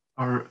are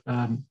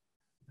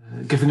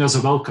giving us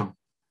a welcome,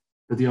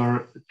 that they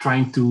are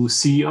trying to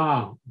see,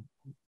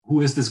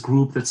 who is this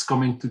group that's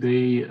coming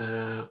today?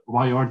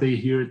 Why are they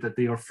here? That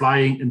they are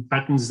flying in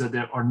patterns that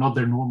are not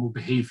their normal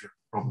behavior,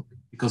 probably,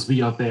 because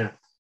we are there.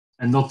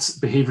 And not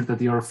behavior that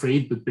they are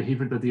afraid, but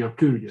behavior that they are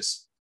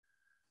curious,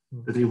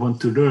 that they want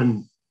to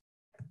learn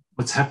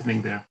what's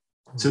happening there.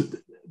 So,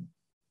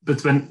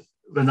 but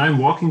when I'm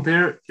walking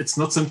there, it's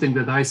not something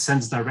that I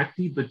sense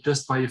directly, but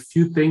just by a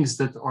few things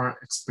that are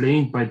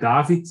explained by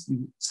David,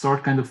 you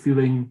start kind of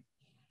feeling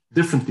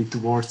differently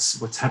towards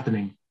what's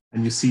happening.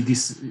 And you see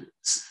these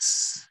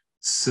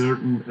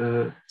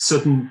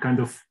certain kind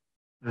of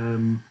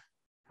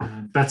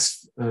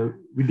bats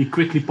really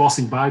quickly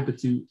passing by,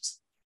 but you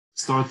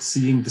start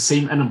seeing the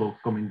same animal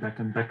coming back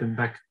and back and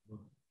back.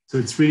 So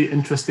it's really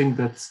interesting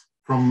that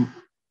from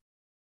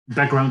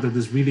background that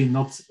is really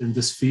not in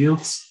this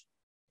field,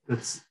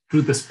 that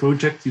through this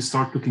project you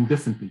start looking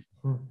differently.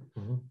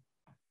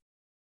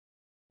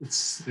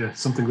 It's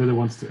something that I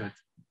wanted to add.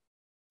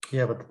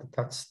 Yeah, but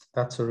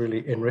that's a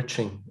really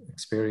enriching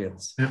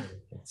experience. Yeah,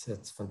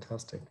 it's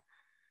fantastic.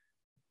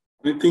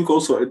 I think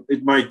also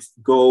it might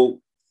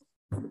go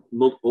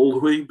not all the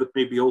way, but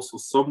maybe also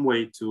some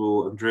way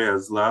to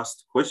Andrea's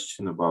last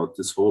question about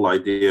this whole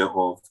idea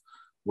of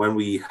when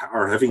we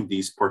are having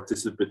these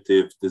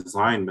participative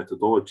design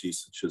methodologies,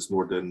 such as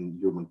more than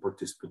human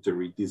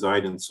participatory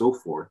design and so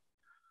forth,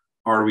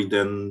 are we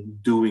then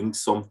doing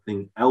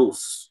something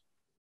else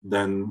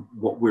than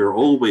what we're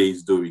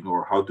always doing,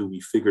 or how do we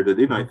figure that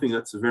in? I think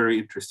that's a very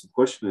interesting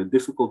question, a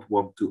difficult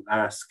one to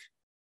ask,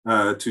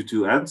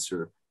 to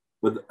answer.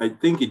 But I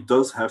think it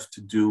does have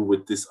to do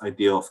with this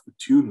idea of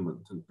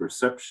attunement and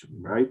perception,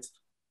 right?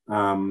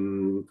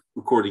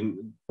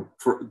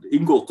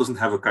 Ingold doesn't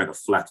have a kind of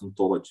flat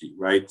ontology,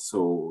 right?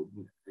 So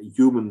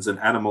humans and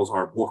animals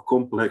are more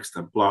complex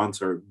than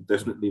plants, are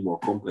definitely more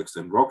complex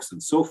than rocks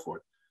and so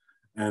forth.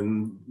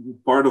 And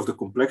part of the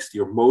complexity,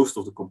 or most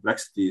of the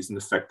complexity, is in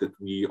the fact that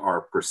we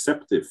are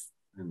perceptive.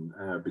 And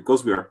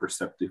because we are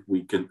perceptive,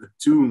 we can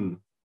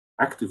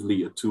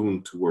actively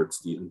attune towards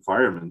the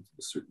environment in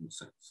a certain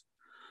sense.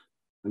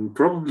 And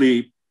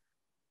probably,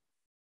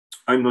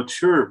 I'm not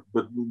sure,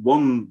 but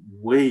one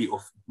way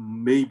of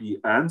maybe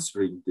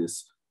answering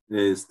this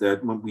is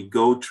that when we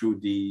go through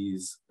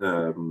these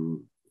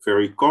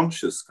very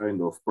conscious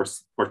kind of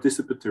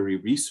participatory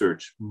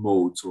research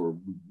modes, or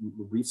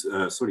these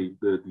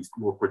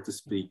more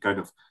participatory kind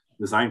of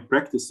design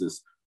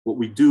practices, what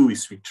we do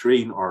is we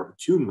train our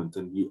attunement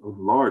and we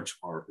enlarge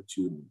our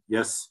attunement.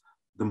 Yes,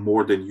 the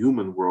more than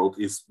human world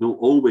will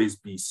always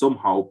be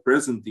somehow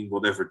present in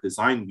whatever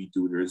design we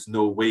do. There is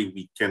no way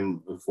we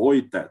can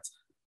avoid that.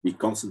 We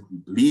constantly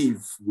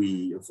believe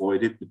we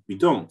avoid it, but we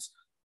don't.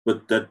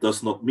 But that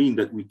does not mean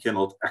that we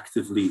cannot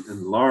actively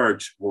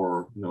enlarge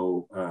or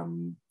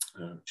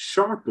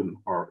sharpen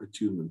our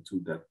attunement to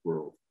that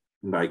world.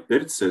 And like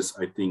Bert says,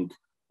 I think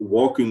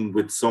walking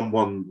with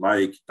someone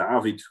like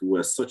David, who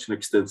has such an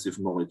extensive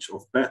knowledge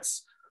of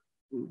bats,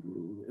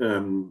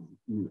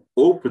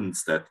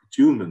 opens that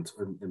attunement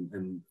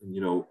and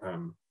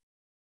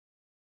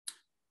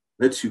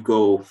lets you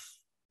go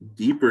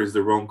deeper is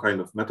the wrong kind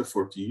of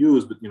metaphor to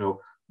use, but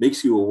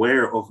makes you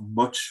aware of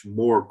much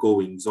more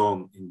goings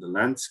on in the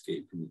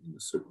landscape in a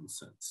certain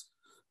sense.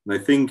 And I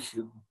think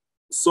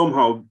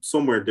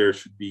somewhere there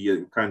should be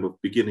a kind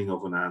of beginning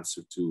of an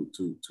answer to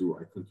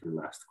I think your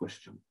last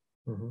question.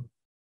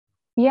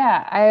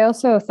 Yeah, I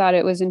also thought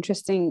it was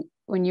interesting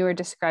when you were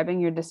describing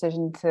your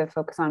decision to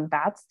focus on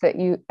bats that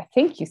I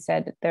think you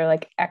said they're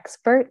like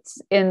experts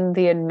in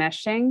the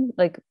enmeshing,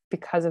 like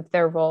because of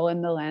their role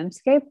in the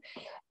landscape.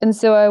 And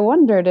so I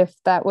wondered if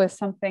that was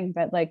something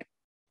that like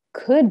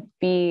could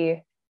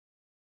be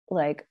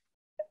like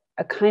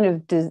a kind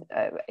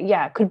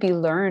of, could be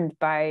learned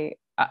by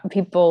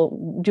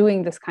people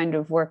doing this kind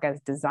of work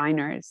as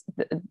designers,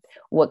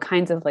 what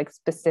kinds of like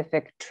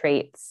specific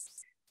traits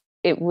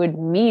it would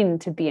mean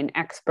to be an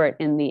expert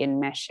in the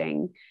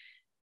enmeshing.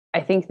 I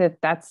think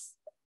that's,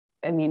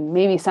 I mean,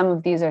 maybe some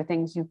of these are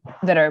things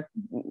that are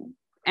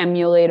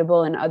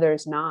emulatable and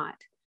others not.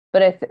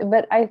 But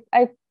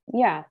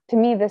yeah, to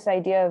me, this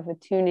idea of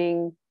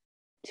attuning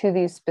to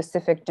these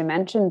specific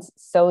dimensions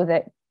so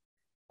that,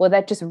 well,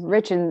 that just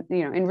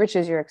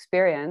enriches your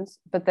experience.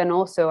 But then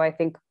also, I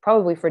think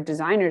probably for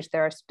designers,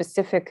 there are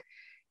specific,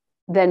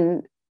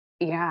 then,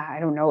 I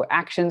don't know,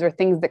 actions or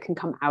things that can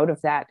come out of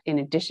that in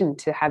addition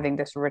to having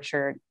this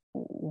richer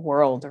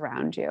world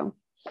around you.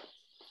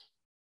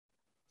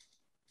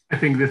 I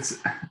think that's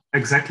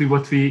exactly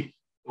what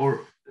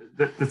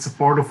that's a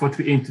part of what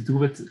we aim to do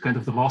with kind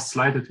of the last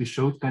slide that we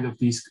showed, kind of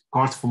these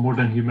cards for more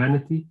than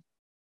humanity,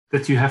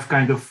 that you have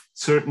kind of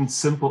certain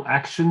simple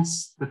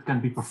actions that can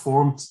be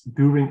performed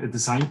during a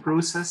design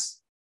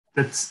process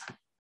that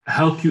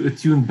help you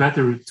attune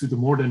better to the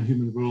more than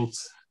human world,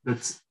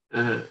 that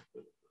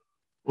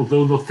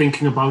although not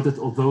thinking about it,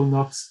 although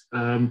not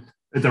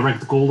a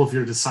direct goal of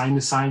your design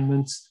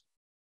assignment,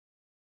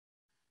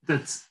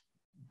 that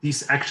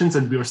these actions,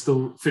 and we are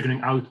still figuring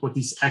out what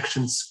these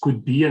actions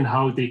could be and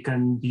how they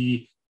can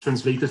be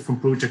translated from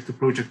project to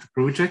project to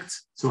project.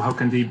 So how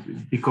can they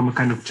become a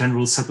kind of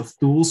general set of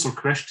tools or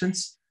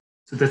questions?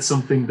 So that's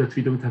something that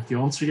we don't have the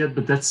answer yet,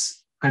 but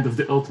that's kind of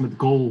the ultimate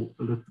goal,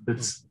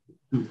 that's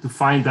to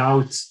find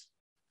out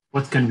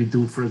what can we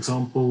do. For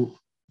example,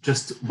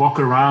 just walk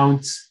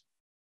around.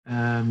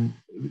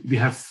 We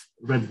have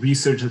read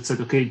research that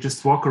said, okay,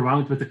 just walk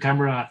around with the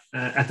camera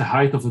at the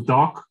height of a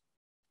dog's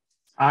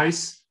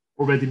eyes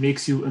already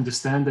makes you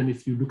understand. And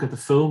if you look at the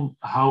film,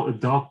 how a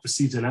dog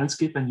perceives a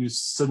landscape, and you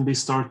suddenly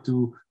start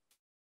to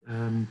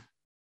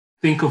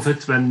think of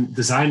it when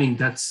designing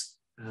that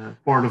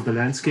part of the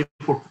landscape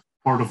or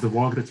part of the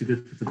walk that you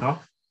did with the dog.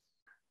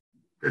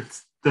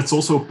 That's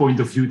also a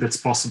point of view that's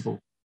possible.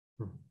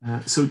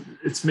 So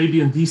it's maybe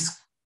in these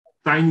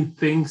tiny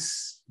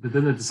things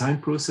within the design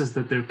process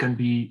that there can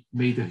be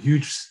made a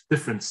huge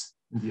difference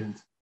in the end.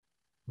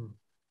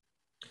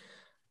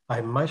 I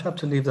might have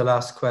to leave the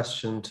last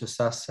question to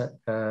Sasha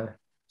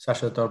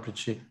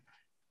Dobrici.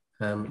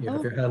 You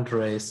have your hand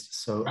raised,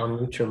 so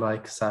unmute your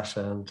mic,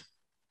 Sasha. And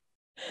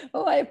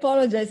oh, I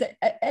apologize.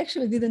 I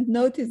actually didn't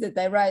notice that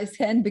I raised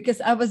hand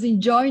because I was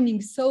enjoying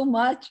so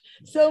much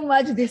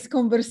this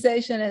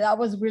conversation and I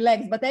was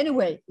relaxed. But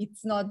anyway,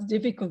 it's not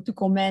difficult to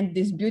comment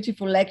this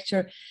beautiful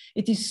lecture.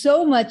 It is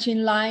so much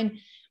in line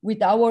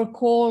with our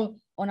call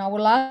on our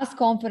last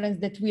conference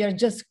that we are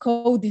just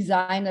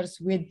co-designers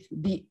with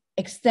the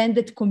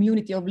extended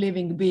community of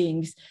living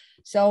beings.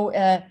 So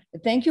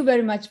thank you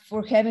very much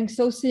for having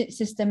so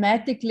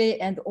systematically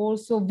and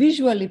also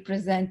visually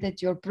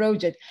presented your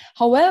project.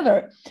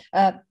 However,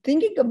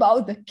 thinking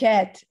about the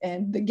cat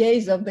and the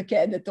gaze of the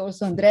cat that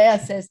also Andrea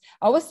says,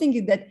 I was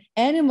thinking that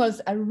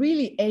animals are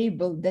really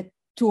able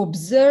to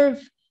observe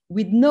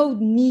with no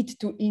need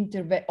to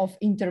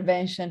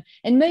intervention.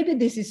 And maybe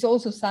this is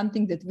also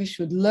something that we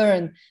should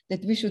learn,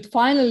 that we should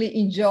finally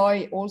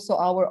enjoy also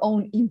our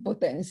own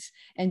impotence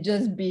and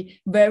just be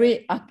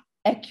very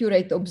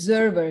accurate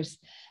observers,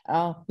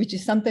 which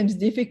is sometimes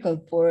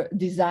difficult for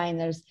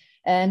designers.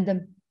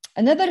 And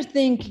another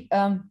thing,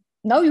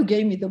 now you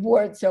gave me the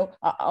word, so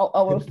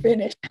I will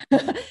finish.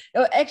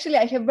 Actually,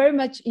 I have very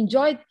much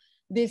enjoyed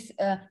this,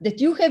 that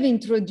you have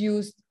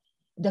introduced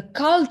the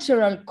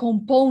cultural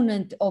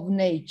component of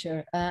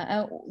nature.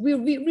 We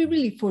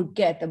really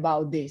forget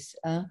about this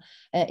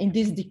in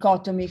this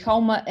dichotomy,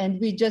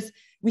 and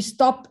we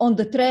stopped on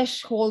the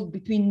threshold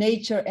between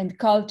nature and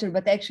culture,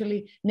 but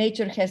actually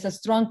nature has a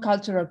strong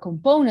cultural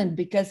component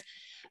because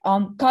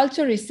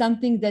culture is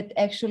something that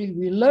actually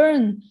we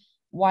learn,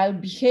 while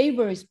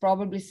behavior is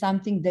probably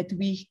something that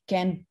we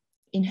can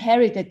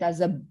inherit it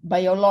as a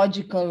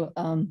biological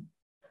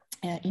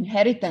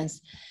inheritance.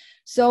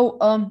 So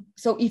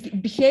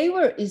if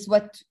behavior is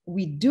what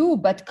we do,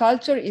 but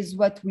culture is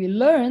what we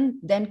learn,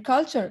 then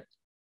culture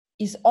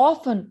is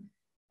often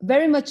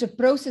very much a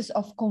process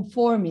of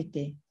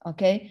conformity,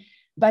 okay?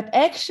 But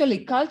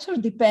actually culture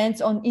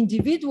depends on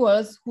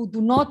individuals who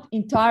do not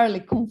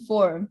entirely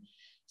conform.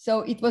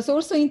 So it was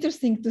also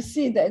interesting to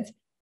see that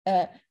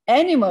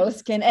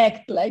animals can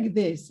act like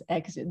this.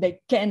 Actually, they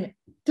can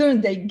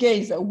turn their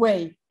gaze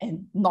away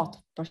and not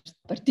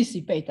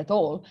participate at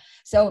all.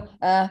 So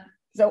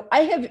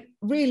I have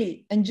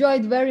really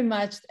enjoyed very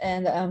much,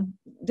 and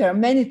there are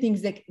many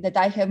things that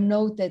I have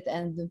noted.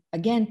 And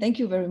again, thank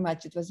you very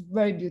much. It was a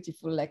very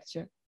beautiful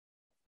lecture.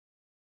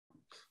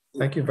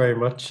 Thank you very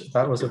much.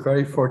 That was a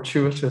very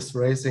fortuitous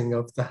raising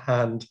of the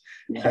hand.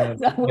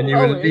 And you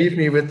will leave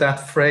me with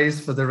that phrase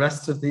for the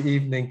rest of the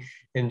evening: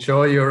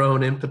 enjoy your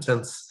own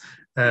impotence.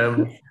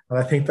 And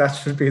I think that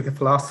should be the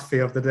philosophy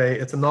of the day.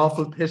 It's an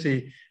awful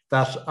pity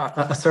that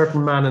a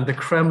certain man in the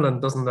Kremlin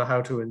doesn't know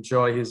how to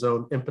enjoy his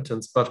own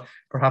impotence, but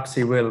perhaps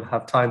he will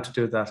have time to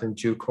do that in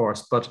due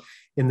course. But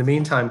in the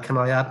meantime, can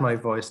I add my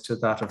voice to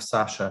that of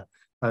Sasha,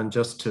 and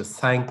just to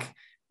thank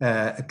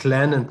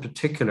Glenn in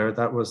particular.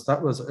 That was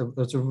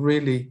a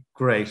really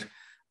great.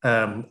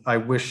 I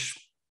wish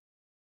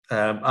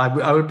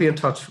I would be in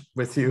touch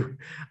with you.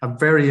 I'm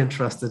very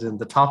interested in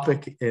the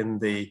topic, in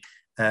the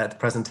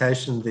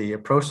presentation, the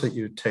approach that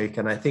you take,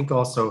 and I think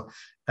also,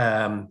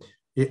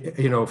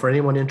 you know, for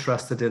anyone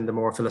interested in the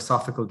more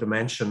philosophical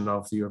dimension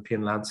of the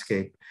European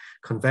Landscape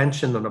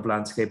Convention and of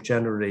landscape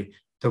generally,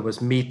 there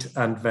was meat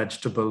and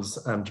vegetables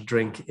and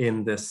drink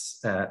in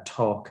this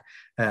talk.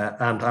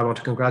 And I want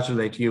to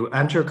congratulate you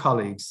and your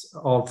colleagues,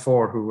 all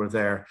four who were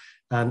there,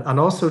 and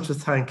also to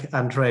thank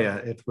Andrea.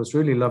 It was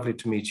really lovely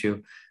to meet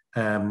you,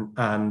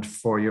 and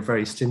for your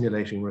very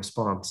stimulating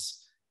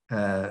response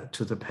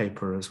to the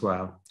paper as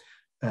well.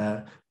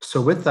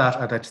 So with that,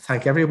 I'd like to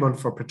thank everyone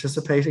for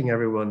participating,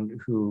 everyone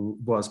who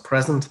was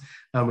present,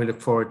 and we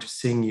look forward to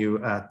seeing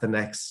you at the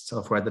next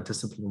of Where the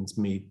Disciplines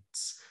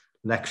Meets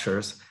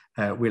lectures.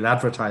 We'll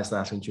advertise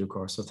that in due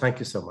course. So thank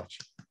you so much.